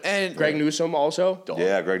 So good. And Greg Newsome also.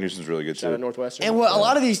 Yeah, Greg Newsom's really good Shout out too. Northwestern. And what a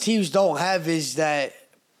lot of these teams don't have is that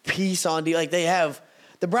piece on like they have.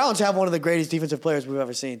 The Browns have one of the greatest defensive players we've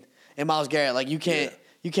ever seen in Myles Garrett. Like you can't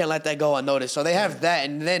let that go unnoticed. So they have that,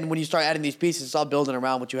 and then when you start adding these pieces, it's all building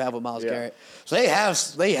around what you have with Myles Garrett. So they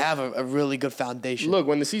have a really good foundation. Look,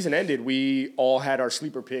 when the season ended, we all had our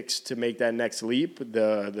sleeper picks to make that next leap.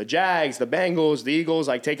 The Jags, the Bengals, the Eagles,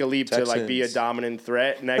 take a leap to be a Texans. dominant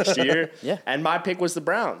threat next year. Yeah. And my pick was the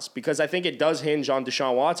Browns because I think it does hinge on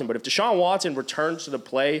Deshaun Watson. But if Deshaun Watson returns to the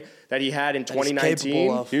play that he had in That he's 2019,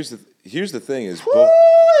 capable of. Here's the thing: is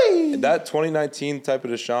that 2019 type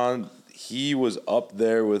of Deshaun, he was up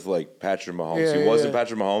there with Patrick Mahomes. He wasn't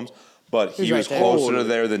Patrick Mahomes, but he He's was right there. closer to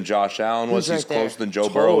there than Josh Allen was. He's He's right there. closer than Joe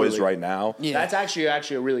Burrow is Totally. right now. Yeah. that's actually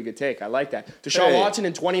a really good take. I like that. Deshaun Watson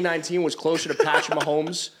in 2019 was closer to Patrick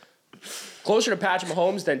Mahomes. Closer to Patrick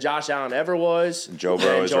Mahomes than Josh Allen ever was. And Joe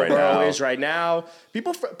Burrow than is Joe right Burrow now. is right now.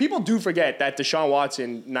 People do forget that Deshaun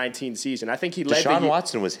Watson 19 season. I think he led Deshaun the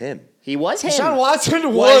Watson was him He was him. Deshaun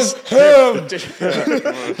Watson was him on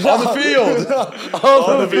the field.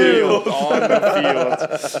 on the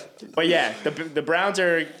field. But yeah, the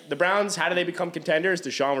Browns. How do they become contenders?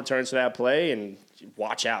 Deshaun returns to that play, and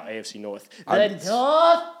watch out, AFC North.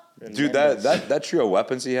 Dude, that trio of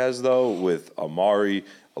weapons he has though with Amari,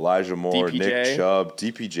 Elijah Moore, DPJ. Nick Chubb,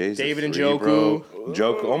 DPJ's David the 3, bro. Njoku.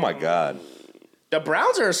 Njoku, oh my God. The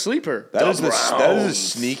Browns are a sleeper. That is the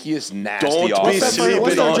sneakiest, nasty Don't be offense. sleeping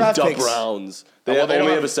What's their on draft the picks? Browns. They They don't only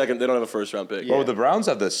have- have a second. They don't have a first round pick. Bro, the Browns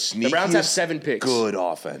have the sneakiest. The Browns have 7 picks. Good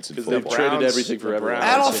offense in Because they've football. traded Browns- everything for the everyone.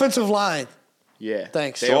 Browns. And offensive line. Yeah.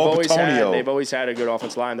 Thanks. They've Saul always, Bitonio. they've always had a good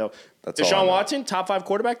offensive line, though. That's all I Deshaun know. Watson, top 5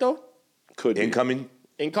 quarterback, though? Could be. Incoming.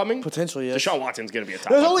 Incoming? Potentially, yes. Deshaun Watson's going to be a top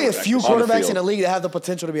There's 5 only a quarterback. few On the quarterbacks in field. the league that have the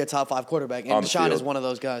potential to be a top 5 quarterback, and On the Deshaun is field. one of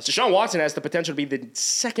those guys. Deshaun Watson has the potential to be the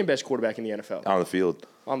second best quarterback in the NFL. On the field.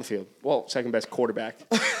 On the field. Well, second best quarterback.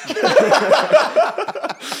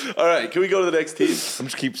 All right, can we go to the next team? I'm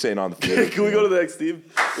just keep saying on the field. Can we go to the next team?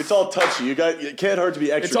 It's all touchy. It can't hurt to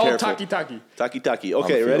be extra It's all careful. taki-taki. Taki.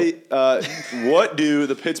 Okay, the ready? What do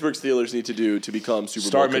the Pittsburgh Steelers need to do to become Super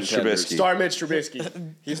Start Bowl Mitch contenders? Trubisky. Start Mitch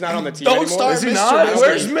Trubisky. He's not on the team Don't anymore. start Is he Mr. not? Trubisky.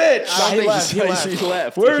 Where's Mitch? I don't He think left. he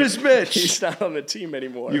left. Where is Mitch? He's not on the team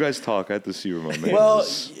anymore. You guys talk. I have to see where my man Well,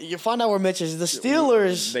 is. you find out where Mitch is. The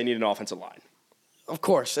Steelers, They need an offensive line. of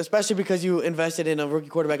course, especially because you invested in a rookie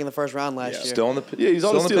quarterback in the first round last year. Still on the Yeah, he's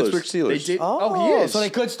on still the Steelers. Pittsburgh Steelers. They did. Oh, he is. So they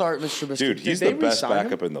could start Mr. Trubisky. Dude, he's Did the they best re-sign him?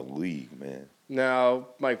 backup in the league, man. No,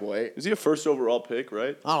 Mike White. Is he a first overall pick,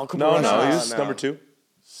 right? I don't know. Cooper No, Rush. no, No, he's no. number 2.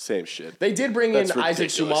 Same shit. They did bring That's in Isaac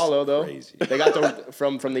ridiculous. Sumalo, though. Crazy. They got the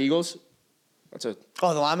from the Eagles. That's a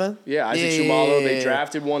Oh, the lineman? Isaac Yeah, Sumalo. yeah, They yeah.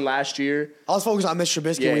 drafted one last year. I was focused on Mr.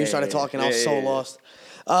 Trubisky Yeah, when you yeah, started yeah, talking. yeah, I was so yeah, yeah. lost.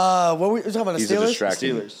 What were we talking about? The He's a Steelers?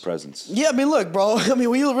 distracting Steelers. presence. Yeah, I mean, look, bro. I mean,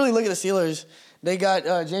 when you really look at the Steelers, they got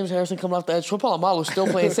James Harrison coming off the edge. Troy Polamalu still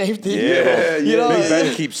playing safety. Yeah, know, Big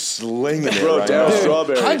Ben keeps slinging it Bro, right Darryl now.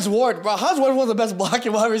 Strawberry. Hines Ward, bro. Hines Ward is one of the best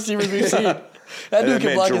blocking wide receivers we've seen. That And dude then, can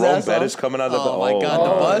man, block his Jerome ass Bettis off. coming out of the Oh, my God,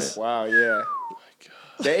 the bus. Wow, yeah.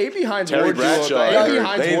 The A.B. Hines Terry Ward duo. Bradshaw, The I A.B. heard.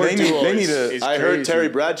 Hines They Ward need- duo they need is- a- is I heard crazy. Terry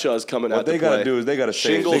Bradshaw's coming What out they to got to play. do is they got to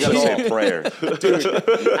say Shingles a prayer.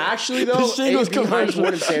 Actually, though, Shingles A.B. Hines commercial.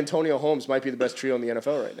 Ward and Santonio Holmes might be the best trio in the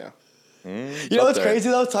NFL right now. You know what's there.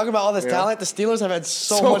 crazy, though? Talking about all this Yeah. talent, the Steelers have had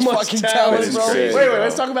so So much much fucking talent. talent, It's bro. crazy. Wait,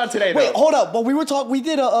 let's talk about today, though. Wait, hold up. But we were talking. We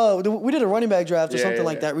did a running back draft or Yeah, something yeah,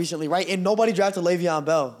 like yeah. that recently, right? And nobody drafted Le'Veon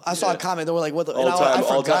Bell. I saw a comment. They were like, "What the?" And I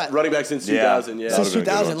All forgot. time running back since Yeah. 2000. Yeah. Since That would've been a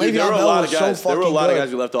good 2000, one. Dude, there Le'Veon were a Bell lot was of so guys. fucking There were a lot of good. guys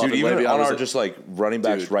we left off. Dude, and even Le'Veon on was our a- just like running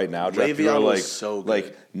backs Dude, right now, draft, we Le'Veon were was like, so good.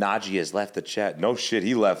 like Najee has left the chat. No shit,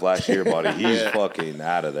 he left last year, buddy. He's fucking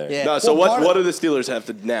out of there. Yeah. No, so Well, part what of- do the Steelers have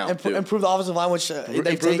to now do? Improve the offensive line, which they've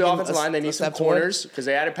Improve taken the offensive a- line. They a need some step forward. corners because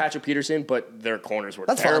they added Patrick Peterson, but their corners were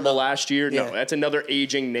That's fine, terrible though. last year. No, Yeah. that's another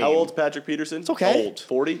aging name. How old's Patrick Peterson? It's okay. Old.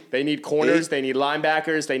 40? They need corners. 8? They need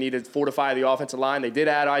linebackers. They need to fortify the offensive line. They did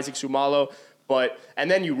add Isaac Sumalo,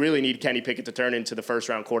 and then you really need Kenny Pickett to turn into the first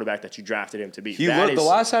round quarterback that you drafted him to be. He That looked the is-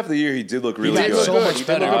 last half of the year. He did look really He did good. look so good. much He did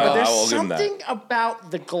better. look good, but there's I will give him that. something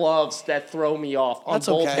about the gloves that throw me off on That's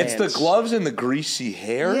both okay. It's the hands. gloves and the greasy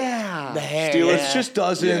hair. Yeah. The hair. Steelers yeah. just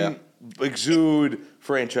doesn't exude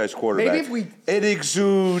franchise quarterback. Maybe if we- it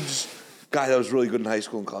exudes guy that was really good in high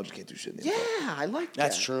school and college can't do shit in the NFL. Yeah, I like that.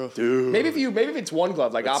 That's true. Maybe if it's one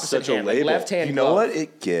glove, like That's opposite such a hand, like label. left hand You know glove. what?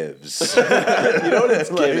 It gives. You know what it's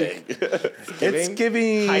giving? It's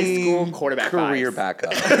giving High school quarterback career vibes.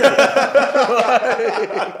 backup.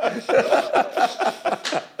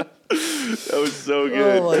 That was so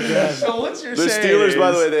good. Oh my god. So what's your The say Steelers,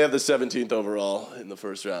 by the is- way, they have the 17th overall in the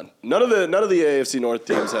first round. None of the AFC North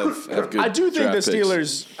teams have good. I do think the draft picks.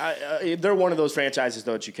 Steelers, they're one of those franchises,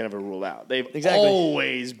 though, that you can never rule out. They've Exactly.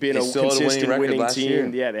 always been They a still had a winning consistent record winning last team. year.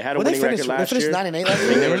 Yeah, they had a Well, they winning finished- record last they finished year. 9-8 last I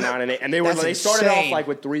think they year. were 9-8, and That's they started off insane. like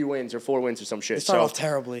with 3 wins or 4 wins or some shit. They started So- off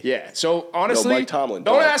terribly. Yeah. So honestly, Mike Tomlin,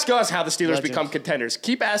 don't dog. ask us how the Steelers Legend. become contenders.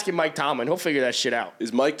 Keep asking Mike Tomlin. He'll figure that shit out.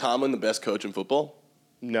 Is Mike Tomlin the best coach in football?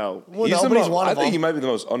 No. Well, He's the nobody's most, one I of think them. he might be the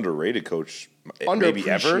most underrated coach maybe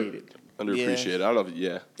ever. Underappreciated. Underappreciated. I don't know.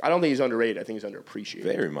 Yeah, I don't think he's underrated. I think he's underappreciated.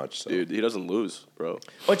 Very much so. dude, he doesn't lose, bro.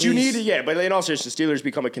 But you need, but in all seriousness, the Steelers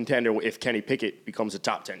become a contender if Kenny Pickett becomes a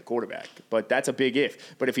top 10 quarterback. But that's a big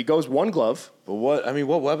if. But if he goes one glove, But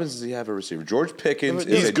what weapons does he have at receiver? George Pickens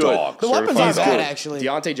He's is a good. dog. The weapons certified aren't bad, dog. actually.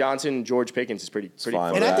 Deontay Johnson, George Pickens is pretty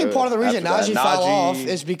fine. And I think part of the reason After Najee that, fell Najee- off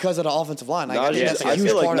is because of the offensive line. Like, I think Najee, that's a I huge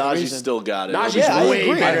feel like part of the Najee's reason. still got it. Najee's Yeah, I way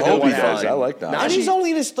agree. better I than hope what he does. happened. I like that. And he's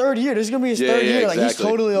only in his third year. This is gonna be his Yeah, third yeah, year. Like he's exactly.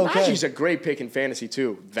 totally okay. Najee's a great pick in fantasy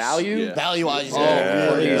too. Value. Yeah. Value-wise, he's Oh,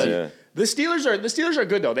 really yeah, good. yeah. The Steelers are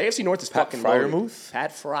good though. The AFC North is Pat fucking Freiermuth? loaded.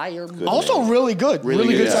 Pat Freiermuth. Also, really good.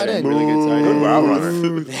 Really good tight end. Really good tight end. Route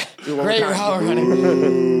runner. Great route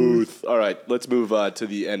running. All right, let's move to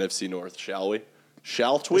the NFC North, shall we?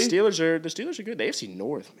 Shall The we? Steelers are good. The AFC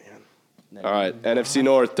North, man. All right, NFC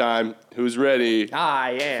North time. Who's ready?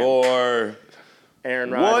 I am. For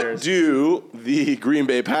Aaron Rodgers. What do the Green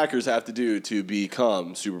Bay Packers have to do to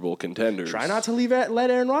become Super Bowl contenders? Try not to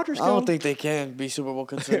let Aaron Rodgers go. I don't think they can be Super Bowl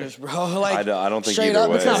contenders, bro. Like I don't think straight either up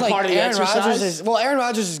way. because like Part of the Aaron Rodgers exercise? Aaron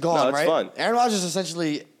Rodgers is gone, No, that's right? fine. Aaron Rodgers is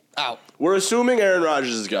essentially out. We're assuming Aaron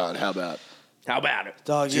Rodgers is gone. How about? How about it?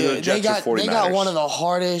 Dog, To the yeah, Jets or they got 49ers? one of the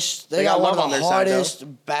hardest. They got got one love on of the their side, though.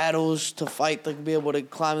 hardest battles to fight to be able to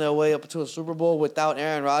climb their way up to a Super Bowl without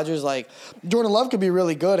Aaron Rodgers. Like Jordan Love could be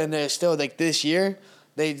really good, and they're still like this year.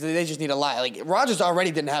 They just need a lot. Like Rodgers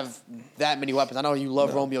already didn't have that many weapons. I know you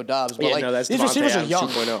love Romeo Doubs, but Yeah, like no, that's these Devontae receivers are Adams young.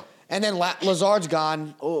 2.0. And then Lazard's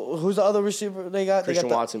gone. Oh, who's the other receiver they got? Christian they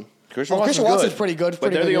got Watson. Christian Christian Watson's pretty good.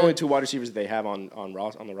 But they're the good. only two wide receivers that they have on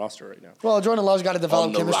the roster right now. Well, Jordan Love's got to develop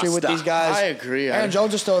On the chemistry with roster. these guys. I agree. Aaron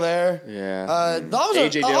Jones is still there. Yeah. The offense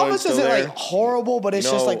A.J. Dillon's offense still isn't there. like horrible, but it's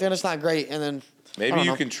You just know- like then it's not great. And then I Maybe don't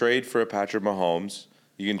you know. can trade for a Patrick Mahomes.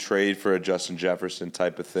 You can trade for a Justin Jefferson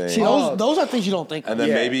type of thing. See, those are things you don't think of. And then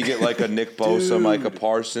Yeah. maybe get like a Nick Bosa, Micah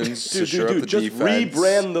Parsons to shore up the just defense.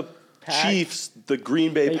 rebrand the Chiefs, the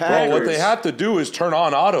Green Bay Packers. Bro, what they have to do is turn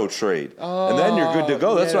on auto trade, and then you're good to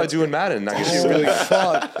go. That's yeah, what I do in Madden. I get really really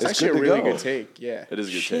Fuck. It's actually good a to really go. good take. Yeah. It is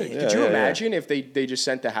a good take. Could you yeah, imagine if they just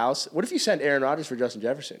sent the house? What if you sent Aaron Rodgers for Justin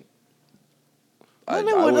Jefferson? Well,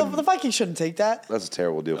 I wouldn't- the Vikings shouldn't take that. That's a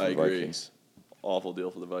terrible deal for I the agree. Vikings. Awful deal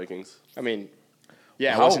for the Vikings. I mean,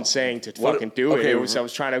 yeah, How- I wasn't saying to what- fucking do okay, it. I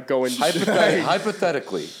was trying to go in.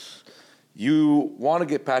 Hypothetically, you want to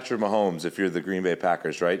get Patrick Mahomes if you're the Green Bay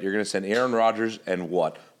Packers, right? You're going to send Aaron Rodgers and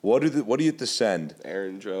what? What do you have to send?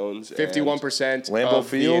 Aaron Jones. 51% Lambeau of the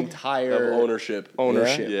Field? Of entire ownership.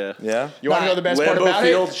 ownership. Yeah. Yeah. You want to know the best part Lambeau about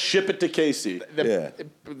Field, it? ship it to Casey.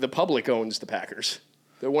 The public owns the Packers.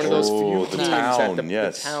 They're one of those Oh, few the teams town, that the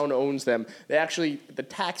yes. town owns them. The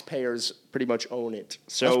taxpayers pretty much own it.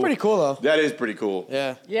 So That's pretty cool though. That is pretty cool.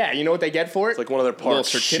 Yeah. Yeah, you know what they get for it? It's like one of their A little parks.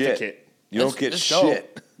 certificate. You don't get It's dope.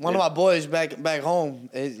 shit. One of my boys back home.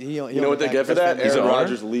 You know what they get for that? He's Aaron an owner?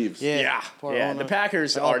 Rodgers leaves. Yeah, Poor yeah. owner. The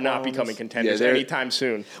Packers Oh, are poor not owners. becoming contenders Yeah, they're- anytime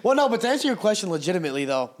soon. Well, no, but to answer your question legitimately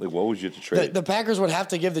though, Like, what would you have to trade? the Packers would have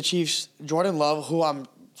to give the Chiefs Jordan Love, who I'm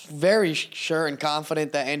very sure and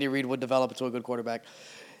confident that Andy Reid would develop into a good quarterback.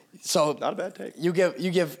 So Not a bad take. you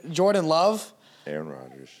give Jordan Love. Aaron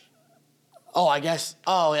Rodgers. Oh, I guess.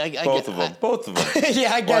 Oh, I Both of them. Both of them.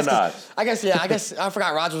 yeah, I guess. not? I guess I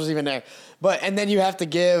forgot Rodgers was even there. But and then you have to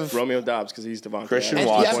give Romeo Doubs because he's Devontae. Christian and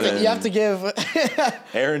Adams. Watson. you have to give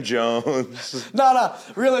Aaron Jones. no.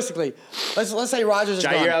 Realistically, let's say Rodgers is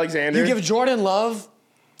Jair gone. Alexander. You give Jordan Love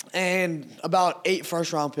and about 8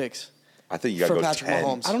 first-round picks. I think you got to For go Patrick 10.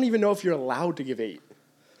 Mahomes. I don't even know if you're allowed to give 8.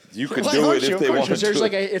 You could Why do don't it you? if they Of course, wanted There's to.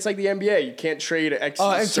 like it's like the NBA. You can't trade a Into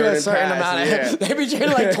a certain amount of Yeah. they be trading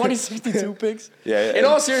like 20-62 picks. Yeah. In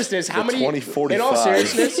all seriousness, how many? 20-45. In all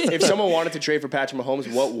seriousness, if someone wanted to trade for Patrick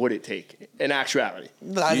Mahomes, what would it take? In actuality,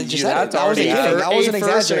 I You- just you said have it. to I wasn't already have- kidding. I wasn't first and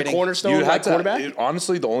a exaggerating. cornerstone You'd like have to, quarterback.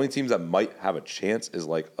 honestly, the only teams that might have a chance is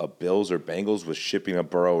like a Bills or Bengals with shipping a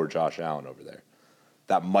Burrow or Josh Allen over there.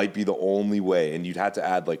 That might be the only way, and you'd have to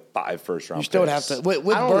add like 5 first-round You still would picks. have to with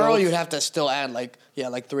I don't Burrow. know if- You'd have to still add like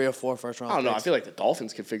 3 or 4 first-round. I don't know. I picks. feel like the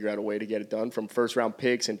Dolphins could figure out a way to get it done from first round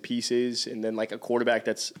picks and pieces, and then like a quarterback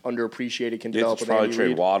that's underappreciated can You have develop to with probably Andy trade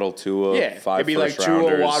Reid. Waddle, Tua, Yeah, 5 it'd be like first-rounders.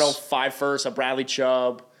 Tua, Waddle, 5 first, a Bradley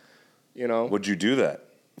Chubb. You know, Would you do that?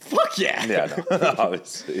 fuck yeah, Yeah, no,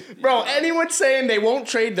 obviously. bro. Anyone saying they won't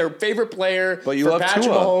trade their favorite player But you for love Patrick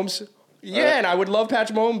Tua. Mahomes? Yeah, and I would love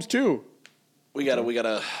Patrick Mahomes too. We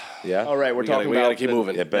gotta. Yeah. All right, we're We talking gotta about keep the-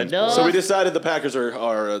 moving. Yeah, Ben. So we decided the Packers are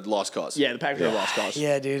a lost cause. Yeah, the Packers are lost cause.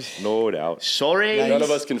 Yeah, dude. No doubt. Sorry, None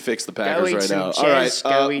of us can fix the Packers Go eat right some now. chess,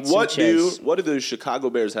 All right. go eat some What chess. do the Chicago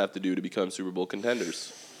Bears have to do to become Super Bowl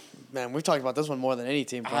contenders? Man, we've talked about this one more than any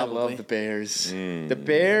team. I Probably. love the Bears. The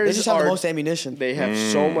Bears They just have are the most ammunition. They have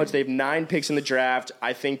so much. They have 9 picks in the draft.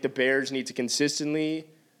 I think the Bears need to consistently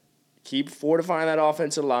keep fortifying that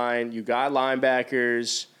offensive line. You got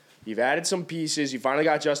linebackers. You've added some pieces. You finally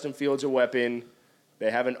got Justin Fields a weapon.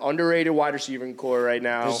 They have an underrated wide receiving core right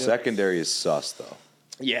now. Secondary is sus, though.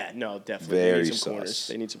 Yeah, no, definitely. Very they need some sus. corners.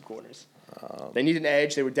 They need some corners. They need an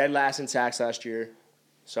edge. They were dead last in sacks last year.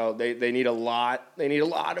 So they need a lot. They need a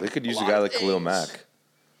lot of They could use a lot guy of like Khalil things. Mack.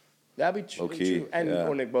 That'd be true. Low-key, True. And yeah.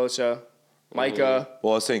 or Nick Bosa. Micah.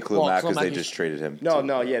 Well, I was saying Khalil Well, Mack Khalil because they Mack just traded him. No,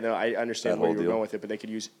 to- I understand That where whole you were deal. going with it, but they could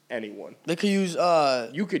use anyone. They could use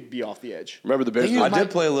You could be off the edge. Remember the Bears? They use I Mike-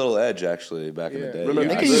 did play a little edge, actually, back in the Yeah. day. Remember They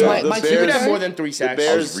Yeah, could I use saw- Mike- the Mike- You could Bears have more than 3 The sacks.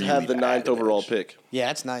 Bears really have the bad 9th at overall edge. pick. Yeah,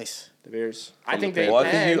 that's nice. The Bears. I From think the they.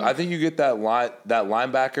 Well, I think you get that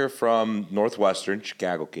linebacker from Northwestern,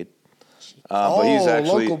 Chicago kid. But he's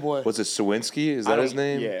actually local boy. what's it? Sawinski? Is that his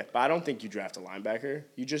name? Yeah, but I don't think you draft a linebacker.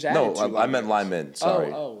 You just added No, two I meant linebackers. lineman.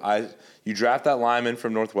 Sorry, Oh. You draft that lineman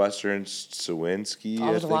from Northwestern, Sawinski.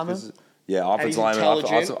 Offensive lineman? Yeah, And he's offensive lineman,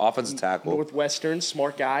 intelligent, offensive tackle. Northwestern,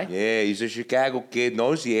 smart guy. Yeah, he's a Chicago kid,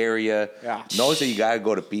 knows the area, Yeah. knows that you got to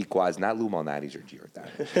go to Pequod's, not Lou Malnati's or Giordano.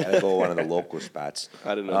 You got to go one of the local spots.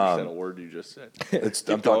 I didn't understand a word you just said.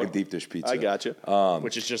 I'm talking deep dish pizza. I got you.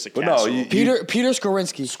 Which is just a But casserole. no, Peter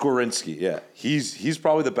Skorinsky. Skorinsky, yeah. He's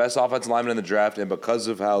probably the best offensive lineman in the draft, and because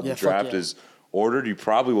of how the fuck draft yeah. is ordered, you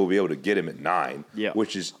probably will be able to get him at 9, Yeah.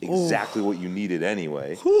 which is exactly what you needed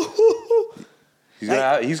anyway.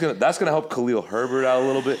 That's gonna help Khalil Herbert out a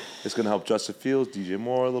little bit. It's gonna help Justin Fields, DJ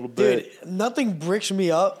Moore a little bit. Dude, nothing bricks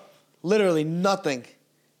me up. Literally nothing.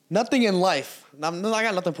 Nothing in life. I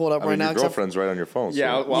got nothing pulled up I right mean, now. your Except girlfriend's right on your phone.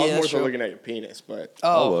 Yeah, So. well, I was Yeah, more that's so true. looking at your penis, but I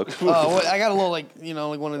got a little like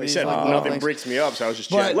one of he these. said like, little nothing things. breaks me up, so I was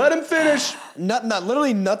just But- checking. Let him finish.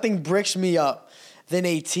 Literally nothing bricks me up than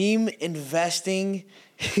a team investing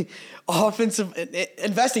in offensive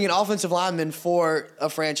linemen for a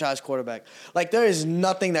franchise quarterback. Like there is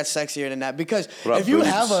nothing that's sexier than that because What about if you Boobs?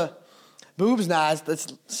 have a Boobs, that's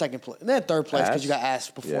second place. They're third place because Ass? you got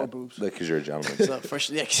asked before Yeah, Boobs. because you're a gentleman. So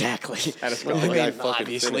yeah, exactly. And it's What do not you like mean, I fucking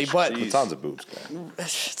obviously, finished. but Jeez. Tons of boobs, guy.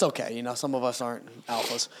 it's okay. Some of us aren't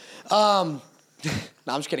alphas. No,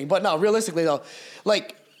 I'm just kidding. But no, realistically though,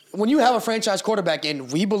 like when you have a franchise quarterback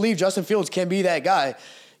and we believe Justin Fields can be that guy,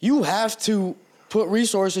 you have to put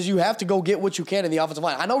resources. You have to go get what you can in the offensive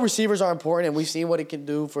line. I know receivers are important, and we've seen what it can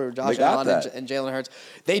do for Josh got Allen that. and Jalen Hurts.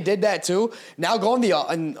 They did that too. Now go in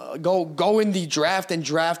the draft and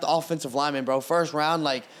draft offensive lineman, bro. First round,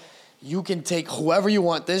 like. You can take whoever you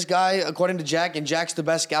want. This guy, according to Jack, and Jack's the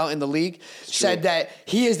best scout in the league, said that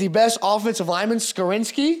he is the best offensive lineman,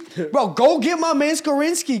 Skorinsky. Bro, go get my man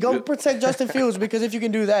Skorinsky. Go protect Justin Fields because if you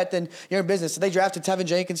can do that, then you're in business. So they drafted Tevin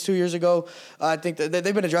Jenkins 2 years ago. I think that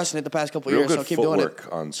they've been addressing it the past couple Real years, good so keep doing it.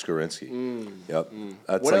 footwork on Skorinsky. Yep.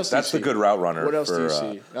 What else do you That's the see? good route runner. What else do you for,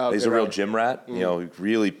 see? Oh, he's good a real route. gym rat. He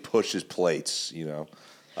really pushes plates.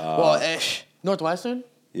 Northwestern?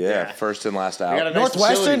 Yeah, first and last They got a out. nice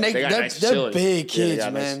Northwestern, facility. They got a nice they're facility. big Yeah, they kids, got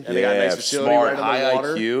a nice- man. and they got a nice facility smart, right under high the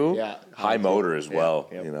water. IQ, Yeah. high motor as well.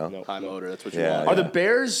 Yep. You know, No. High motor. That's what you Yeah, want. Are the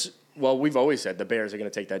Bears? Well, we've always said the Bears are going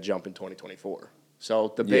to take that jump in 2024.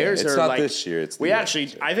 So the Bears it's are not like this year, it's the we year actually.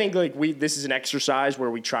 after. I think this is an exercise where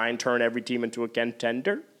we try and turn every team into a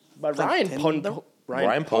contender. But Contender?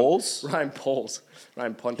 Ryan Poles. Ryan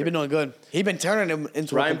Punter. He's been doing good. He's been turning him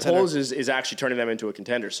into a Ryan contender. Poles is actually turning them into a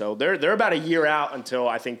contender. So they're about a year out until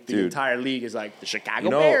I think the entire league is like the Chicago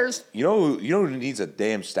Bears. You know who needs a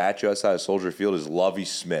damn statue outside of Soldier Field is Lovie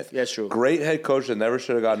Smith. Yeah, it's true. Great head coach that never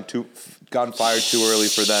should have gotten fired too early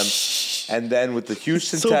for them. And then with the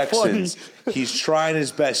Houston So Texans, he's trying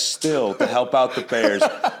his best still to help out the Bears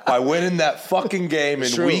by winning that fucking game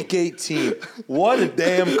in True. Week 18. What a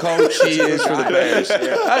damn coach he is for the Bears.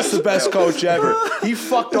 That's the best coach ever. He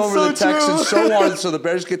fucked over so the Texans true. so hard so the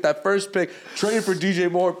Bears get that first pick, traded for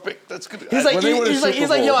DJ Moore. Pick. That's good. He's like, When they win a he's like,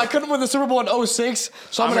 Super yo, Bowl. I couldn't win the Super Bowl in 06,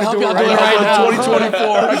 so I'm I'm going to help gonna y'all do do it it right right now. now.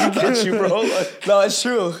 2024, I can get you, bro. No, it's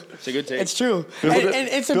true. It's a good take. It's true. Build, And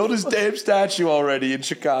it's build his damn statue already in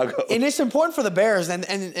Chicago. And it's important for the Bears,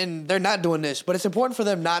 and they're not doing this, but it's important for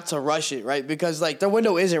them not to rush it, right? Because like their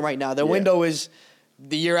window isn't right now. Their window is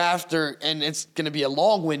the year after, and it's going to be a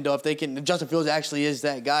long window if they can. If Justin Fields actually is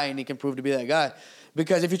that guy, and he can prove to be that guy.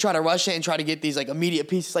 Because if you try to rush it and try to get these like immediate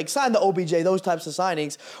pieces, like sign the OBJ, those types of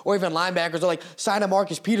signings, or even linebackers, or like sign a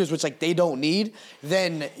Marcus Peters, which like they don't need,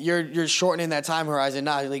 then you're shortening that time horizon.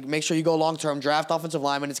 Nah, like make sure you go long term, draft offensive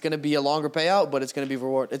lineman. It's going to be a longer payout, but it's going to be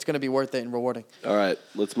It's going to be worth it and rewarding. All right,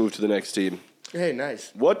 let's move to the next team. Hey,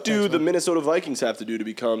 nice. What do the Minnesota Vikings have to do to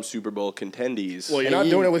become Super Bowl contendees? Well, you're not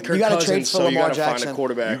doing it with Kirk you gotta trade Cousins, for so you Lamar got to find a Jackson.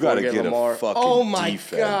 quarterback. You gotta or get a Lamar. fucking Oh my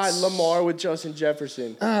defense. God, Lamar with Justin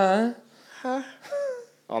Jefferson.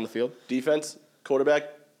 On the field. Defense, quarterback.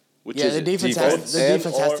 Which Yeah, is the it? defense Defense?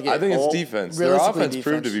 has to get. I think it's all- defense. Their realistically offense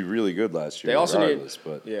proved to defense. be really good last year. They also regardless,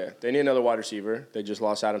 need, but they need another wide receiver. They just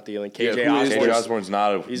lost Adam Thielen. Yeah, KJ who is Osborne. KJ Osborne's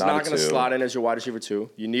not a He's not not a going to two. slot in as your wide receiver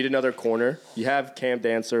too. You need another corner. You have Cam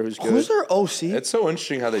Dancer, who's good. Who's their OC? It's so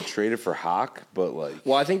interesting how they traded for Hawk, but like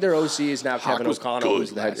Well, I think their OC is now Kevin was O'Connell, good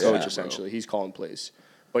who's the head last coach year, essentially. He's calling plays.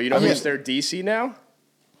 But you know who's their DC now?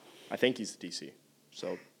 I think he's the DC.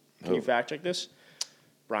 So can you fact check this?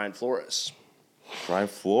 Brian Flores, Brian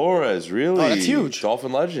Flores, really? Oh, that's huge.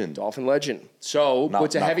 Dolphin legend. Dolphin legend. So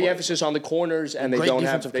puts a not heavy quite. emphasis on the corners, and they Great don't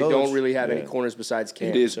defensive have coach. don't really have any Yeah. corners besides Cam.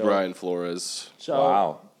 It is so, Brian Flores. So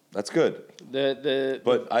Wow, that's good. the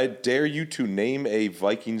But I dare you to name a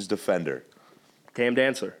Vikings defender. Cam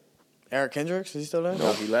Dancer. Eric Kendricks, is he still there?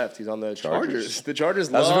 No, he left. He's on the Chargers. The Chargers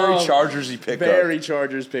That's a very Chargers-y pickup. Very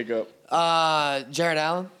Chargers pickup. Jared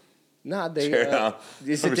Allen? Nah, they. Jared Allen.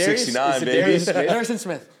 Is Number it Darius, 69, is it baby. Darius Smith? Harrison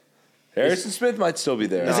Smith. Harrison Smith might still be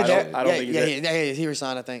there. No, I don't think he's yeah, he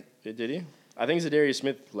resigned, I think. Did he? I think Zadarius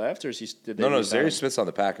Smith left, or is he? Did they No, resign? Zadarius Smith's on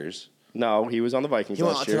the Packers. No, he was on the Vikings He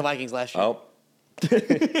went last to year. the Vikings last year. Oh,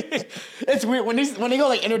 It's weird when they go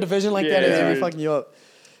like interdivision like that. It's Yeah. really fucking you up.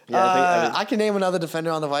 Yeah, I can name another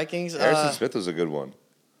defender on the Vikings. Harrison Smith was a good one.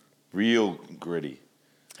 Real gritty.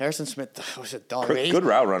 Harrison Smith was a dog. Good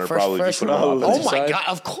route runner, probably. If you put him on the Oh offensive my side. god!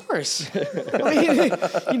 Of course. I mean,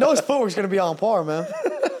 you know his footwork's gonna be on par, man.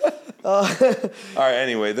 All right.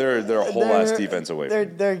 Anyway, they're a whole ass defense away.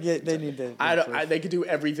 They need to. They could do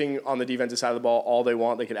everything on the defensive side of the ball all they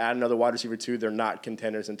want. They could add another wide receiver too. They're not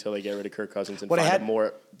contenders until they get rid of Kirk Cousins and find a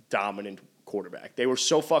more dominant quarterback. They were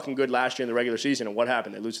so fucking good last year in the regular season, and what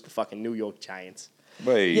happened? They lose to the fucking New York Giants.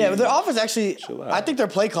 Wait. Yeah, but their offense actually, I think their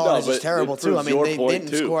play calling is just terrible too. I mean, they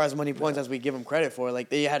didn't score as many points as we give them credit for. Like,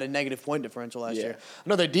 they had a negative point differential last year. I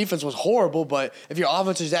know their defense was horrible, but if your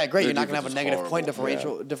offense is that great, you're not going to have a negative point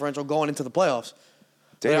differential going into the playoffs.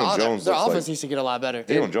 Daniel Jones. Their offense needs to get a lot better.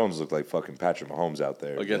 Daniel Jones looked like fucking Patrick Mahomes out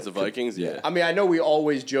there against the Vikings. Yeah, I mean, I know we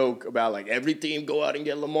always joke about like every team go out and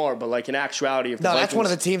get Lamar, but like in actuality, that's one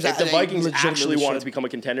of the teams. If the Vikings actually wanted to become a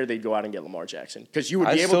contender, they'd go out and get Lamar Jackson because you would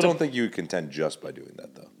be able to. I still don't think you would contend just by doing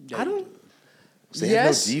that though. I don't. They have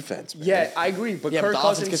no defense, man. Yeah, I agree. But Kirk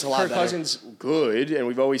Cousins, good, and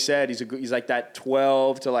we've always said he's like that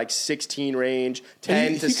 12 to like 16 range,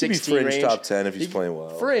 10 to 16 range. He could be fringe top 10 if he's playing well.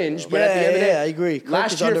 Fringe, but at the end of the day, I agree.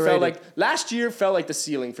 Last year felt like the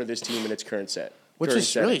ceiling for this team in its current set. Which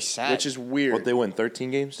is really sad. Which is weird. What, they won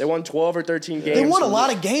 13 games? They won 12 or 13 games. They won a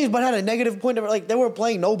lot of games, but had a negative point. Like, they were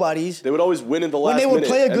playing nobodies. They would always win in the last minute. When they would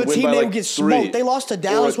play a good team, they would get 3. smoked. They lost to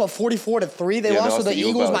Dallas, 44-3. They lost to the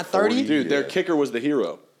Eagles by 30. Dude, their kicker was the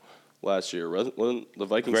hero last year. Wasn't the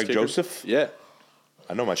Vikings Greg kicker? Joseph? Yeah.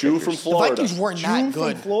 I know my Jew kickers. from Florida. The Vikings weren't that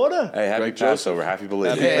good. From Florida? Hey, happy Greg Passover. Happy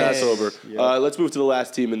belated. Happy Passover. Let's move to the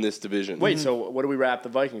last team in this division. Wait, so what do we wrap the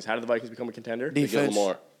Vikings? How did the Vikings become a contender? They get Defense.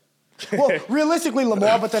 Lamar. Well, realistically,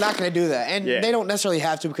 Lamar, but they're not going to do that. And they don't necessarily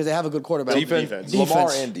have to because they have a good quarterback. Defense. Lamar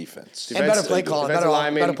and defense. And better play calling. Defensive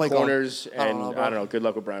linemen, play corners, I and I don't know. Good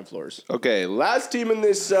luck with Brian Flores. Okay, last team in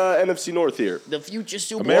this NFC North here. The future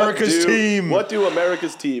Super America's team. What do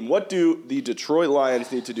America's team? What do the Detroit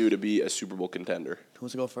Lions need to do to be a Super Bowl contender? Who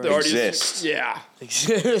wants to go first? Exist. Yeah.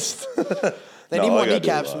 Exist. They need more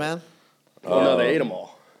kneecaps, man. Well, no, they ate them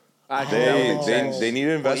all. They need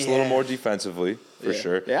to invest a little more defensively, for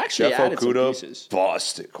sure. They actually Jeff added some Okudah pieces.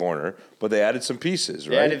 bust at corner, but they added some pieces,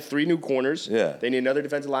 right? They added 3 new corners. Yeah. They need another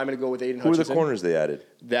defensive lineman to go with Aiden Who are Hutchinson. the corners they added?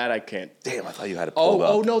 That I can't. Damn, I thought you had it pulled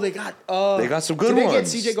up. Oh, no, they got some good did ones. Did they get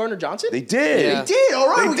C.J. Gardner-Johnson? They did. Yeah. They did. All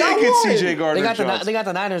right, They we did got get one. C.J. Gardner-Johnson. They got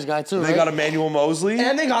the Niners guy, too, They got Emmanuel Mosley.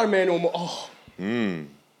 And they got Emmanuel.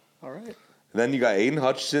 All right. Then you got Aiden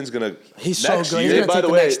Hutchinson's going to He's so next good. year. He's gonna By take the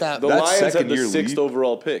the way, next step. the That Lions had second the year 6th lead.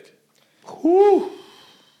 overall pick Whew.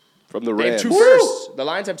 from the They have Rams. 2 firsts. The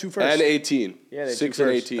Lions have 2 firsts. And 18. Yeah, they have 6 2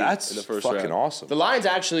 and firsts. 18 That's in the first fucking round. awesome. The Lions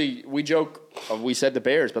actually, we joke, we said the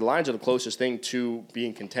Bears, but the Lions are the closest thing to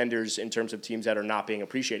being contenders in terms of teams that are not being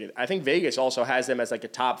appreciated. I think Vegas also has them as like a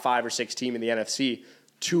top 5 or 6 team in the NFC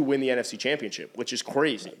to win the NFC Championship, which is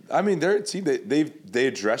crazy. I mean, they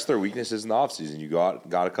addressed their weaknesses in the offseason. You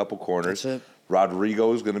got a couple corners. That's it.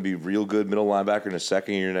 Rodrigo is going to be real good middle linebacker in his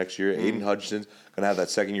second year next year. Aiden Hutchinson's going to have that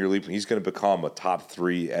second year leap, and he's going to become a top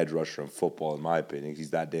 3 edge rusher in football, in my opinion.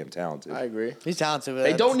 He's that damn talented. I agree. He's talented.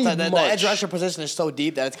 They don't need the much. edge rusher position is so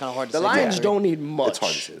deep that it's kind of hard to The say. Lions don't need much. It's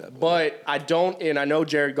hard to say that, But I don't, and I know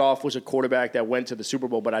Jared Goff was a quarterback that went to the Super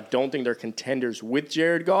Bowl, but I don't think they're contenders with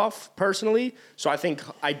Jared Goff personally. So I think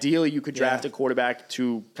ideally you could draft a quarterback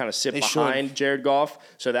to kind of sit behind Jared Goff.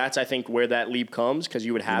 So that's, I think, where that leap comes because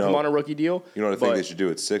you would have him on a rookie deal. You know what I think they should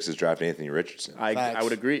do at 6 is draft Anthony Richardson. I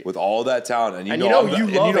would agree. With all that talent. And you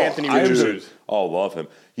love Anthony Richardson. Love him.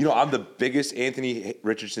 You know, I'm the biggest Anthony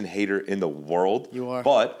Richardson hater in the world. You are.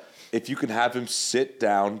 But if you can have him sit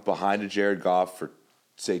down behind a Jared Goff for,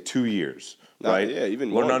 say, 2 years, right? Yeah,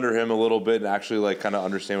 even learn more. under him a little bit and actually like kind of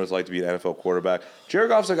understand what it's like to be an NFL quarterback. Jared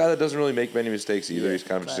Goff's a guy that doesn't really make many mistakes either. He's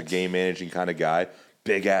kind of just a game managing kind of guy.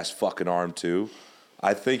 Big ass fucking arm too.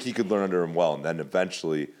 I think he could learn under him well and then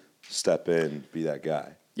eventually step in, be that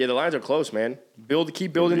guy. Yeah, the Lions are close, man.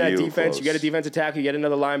 Keep building that Real defense. close. You get a defensive tackle, you get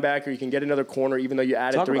another linebacker, you can get another corner, even though you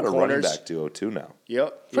added Talk 3 about a running corners. back duo too now.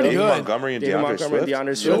 Yep. Pretty David good. Montgomery and David DeAndre Montgomery Swift. and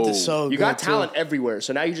DeAndre Swift Swift. is so You good, got too. talent everywhere.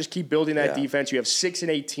 So now you just keep building that Yeah. defense. You have 6 and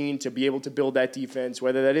 18 to be able to build that defense,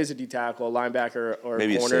 whether that is a D tackle, a linebacker, or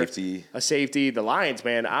Maybe a a corner. safety. A safety. The Lions,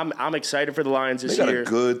 man. I'm excited for the Lions this They got year. a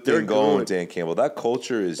good They're thing going with good. Dan Campbell. That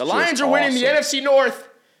culture is The just Lions are winning the awesome. NFC North.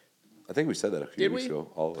 I think we said that a few Did weeks we? ago,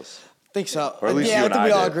 all of us. I think so. Or at least yeah, you I and think I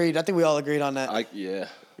we all did. agreed. I think we all agreed on that. Yeah.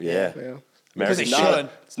 Yeah. Because American it Not should. a,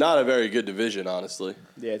 it's not a very good division, honestly.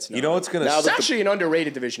 Yeah, it's not. You know what's gonna? Now It's that actually an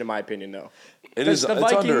underrated division, in my opinion, though. it is. the It's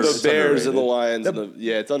Vikings- under, The The it's Bears and the underrated. Lions.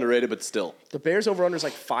 it's underrated, but still. The Bears over-under is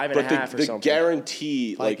like 5.5 But or the something.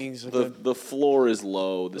 guarantee, like Vikings are the, good. the floor is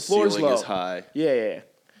low, the floor is ceiling low. is high. Yeah.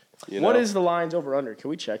 You What know? is the Lions over-under?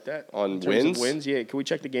 Can we check that? On In terms wins? of wins? Yeah, can we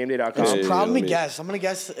check the GameDay.com? Yeah, Probably let me- guess. I'm gonna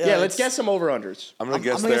guess. Yeah, let's guess some over-unders. I'm gonna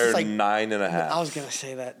guess I'm gonna guess they're it's like- 9.5. I was gonna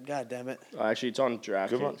say that. God damn it. Actually, it's on Good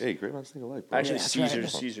one. DraftKings. Hey, great minds think alike. Bro. Actually, Yeah,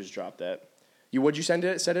 that's right. Caesars dropped that. What'd you set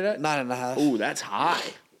it at? 9.5. Ooh, that's high.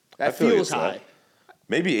 That I feel like feels it's high. that.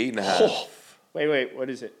 Maybe 8.5. Wait, what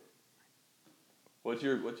is it? What's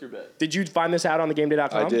your bet? Did you find this out on the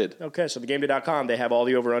GameDay.com? I did. Okay, so the GameDay.com, they have all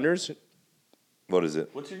the over-unders. What is it?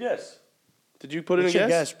 What's your guess? Did you put in What's a your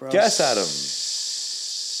guess? guess, bro? Guess at him.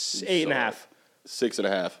 8.5.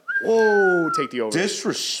 6.5. Whoa, take the over.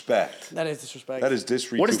 Disrespect. That is disrespect. That is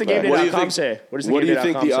disrespect. What does the What do you GameDay.com think- say? What do you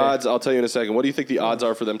think the say? odds? I'll tell you in a second. What do you think the odds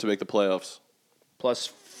are for them to make the playoffs? Plus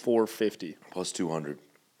 450. Plus 200.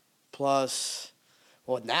 Plus,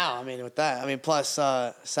 well, now, I mean, with that, I mean, plus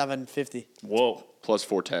 750. Whoa. Plus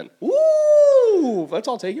 410. Woo! Let's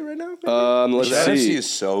all take it right now. Let's The NFC see. is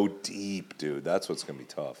so deep, dude. That's what's gonna be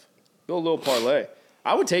tough. Go a little parlay.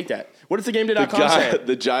 I would take that. What does the The GameDay.com say?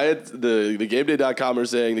 the Giants, the GameDay.com are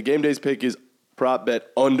saying the Game Day's pick is prop bet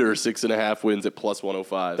under 6.5 wins at plus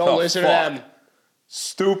 105. Don't listen to fuck. them.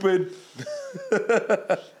 Stupid.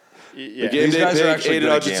 Yeah. Game These Day guys are pick, actually Aiden good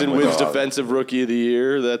at Hutchinson gambling, wins dog. Defensive Rookie of the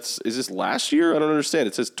Year. Is this last year? I don't understand.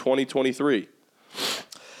 It says 2023.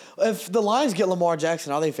 If the Lions get Lamar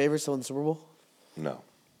Jackson, are they favorites to win the Super Bowl? No.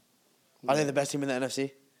 Are they the best team in the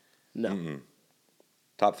NFC? No.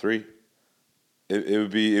 Top 3.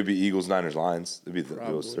 It'd be Eagles, Niners, Lions. It'd be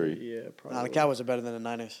those 3. Yeah, probably. Nah, the Cowboys are better than the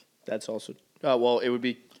Niners. That's also. Well, it would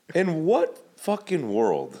be. In what fucking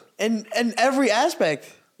world? In every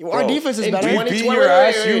aspect. Our Bro, defense is in better. We 20 beat wait, your wait,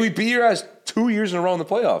 ass. wait, wait. We beat your ass 2 years in a row in the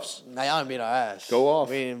playoffs. Nah, y'all didn't beat our ass. Go off.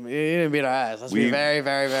 You didn't beat our ass. Let's We- be very,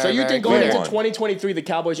 very, very, So you very think clear. going into won. 2023, the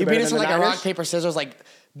Cowboys are You better beat us than in the like a Niners? rock, paper, scissors, like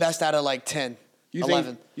best out of like 10, You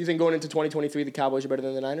 11. think going into 2023, the Cowboys are better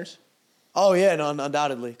than the Niners? Oh, yeah, no,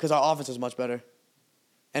 undoubtedly. Because our offense is much better.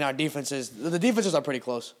 And our defenses, the defenses are pretty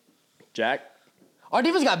close. Jack? Our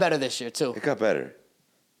defense got better this year, too. It got better.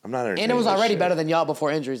 I'm not entertaining And it was this already shit. better than y'all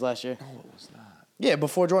before injuries last year. No, it was not. Yeah,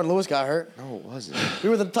 before Jordan Lewis got hurt. No, it wasn't. We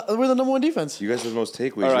were the number one defense. You guys have the most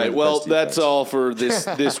takeaways. All You right. have the Well, best that's defense. all for this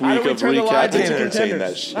How week do we of turn the Lions I into can't recapping. entertain contenders?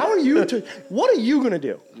 that shit. How are you? What are you going to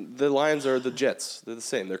do? The Lions are the Jets. They're the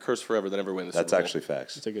same. They're cursed forever. They never win the That's Super Bowl. actually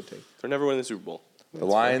facts. It's a good take. They're never winning the Super Bowl. The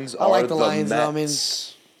Lions I are like the Lions, though, I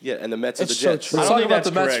Mets. Yeah, and the Mets are the It's so Jets. true. Let's I don't talk think about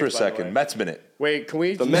the that's Mets for a correct, by the way. second. Mets minute. Wait, can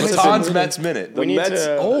we? The Mets Maton's are- Mets minute. The We need Mets.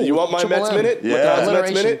 to- You want my Triple Mets M. minute? Yeah. Maton's Mets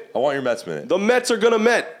Alliteration. minute? I want your Mets minute. The Mets are gonna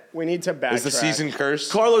Met. We need to backtrack. Is the season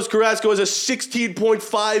cursed? Carlos Carrasco has a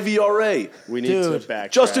 16.5 ERA. We need Dude. to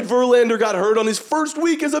backtrack. Justin Verlander got hurt on his first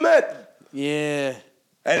week as a Met. Yeah.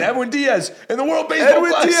 And Edwin Diaz in the World Baseball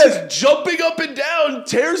Edwin Classic. Diaz jumping up and down,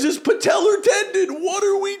 tears his patellar tendon. What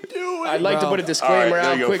are we doing? I'd like to Bro. put a disclaimer All right, there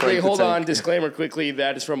out you go, quickly. Frank the Hold Tank. on. Disclaimer quickly.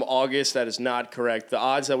 That is from August. That is not correct. The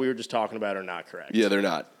odds that we were just talking about are not correct. Yeah, they're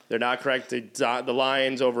not. They're not correct. The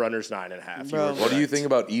Lions over-under's 9.5. You Bro. were What do you correct. think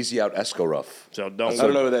about Easy Out Escorough? So don't. I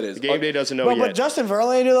don't know who that is. The game day doesn't know Bro, yet. but Justin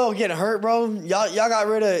Verlander, though, getting hurt, bro. Y'all got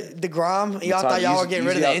rid of DeGrom. Y'all thought y'all were getting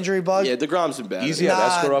rid of the Easy out- injury bug. Yeah, DeGrom's been bad. Easy Nah,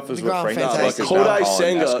 Out Escorough is what DeGrom Frank fantastic. Buck is now Kodai calling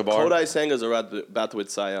Senga. Escobar. Kodai Senga's about to win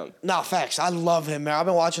Cy Young. Nah, facts. I love him, man. I've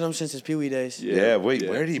been watching him since his Pee Wee days. Yeah, wait,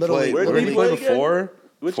 where did he Little play? League. Where did he play before?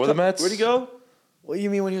 For the Mets? Where'd he go? What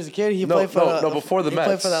you mean when he was a kid? He No, played for no, before the he played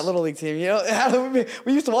Mets. for that little league team. You know,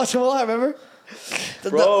 we used to watch him a lot. Remember?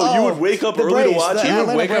 Bro, you would wake up the early to Braves, watch the him. He would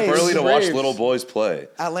Atlanta wake up Braves. early to watch Braves. little boys play.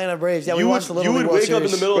 Atlanta Braves. Yeah, we You watched the would, little you league would World wake up in the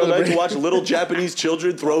Series. middle of the night to watch little Japanese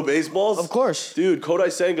children throw baseballs? Of course. Dude,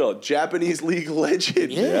 Kodai Senga, Japanese league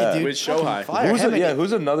legend. Yeah, dude. With Shohei. Fire. Who's Him and-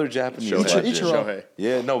 who's another Japanese Shohei. legend? Ichiro. Shohei.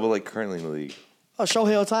 Yeah, no, but like currently in the league. Oh,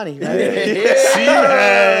 Shohei Ohtani.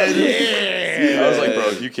 Right? I was like, bro,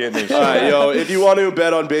 you can't name shit. All right, yo, if you want to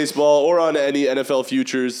bet on baseball or on any NFL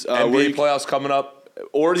futures, where NBA you, playoffs coming up.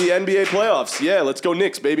 Or the NBA playoffs. Yeah, let's go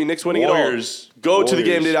Knicks, baby. Knicks winning Warriors. it all. Go to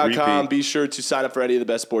Warriors, thegameday.com. repeat. Be sure to sign up for any of the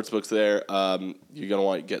best sports books there. You're going to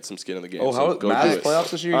want to get some skin in the game. Oh, how go Mavs do it.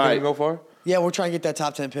 playoffs this year? You All gonna right. go far? Yeah, we're trying to get that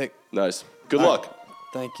top 10 pick. Nice. Good All luck.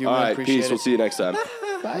 Thank you, All man. right, Appreciate peace. it. We'll see you next time.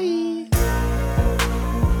 Bye.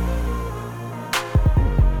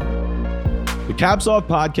 The Caps Off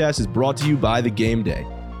podcast is brought to you by The Game Day,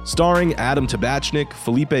 starring Adam Tabachnik,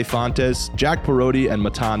 Felipe Fontes, Jack Perotti, and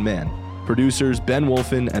Matan Man. Producers Ben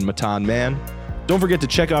Wolfen and Matan Man. Don't forget to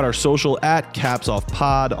check out our social at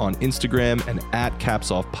CapsOffPod on Instagram and at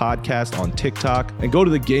CapsOffPodcast on TikTok. And go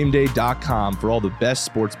to thegameday.com for all the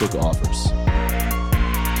best sportsbook offers.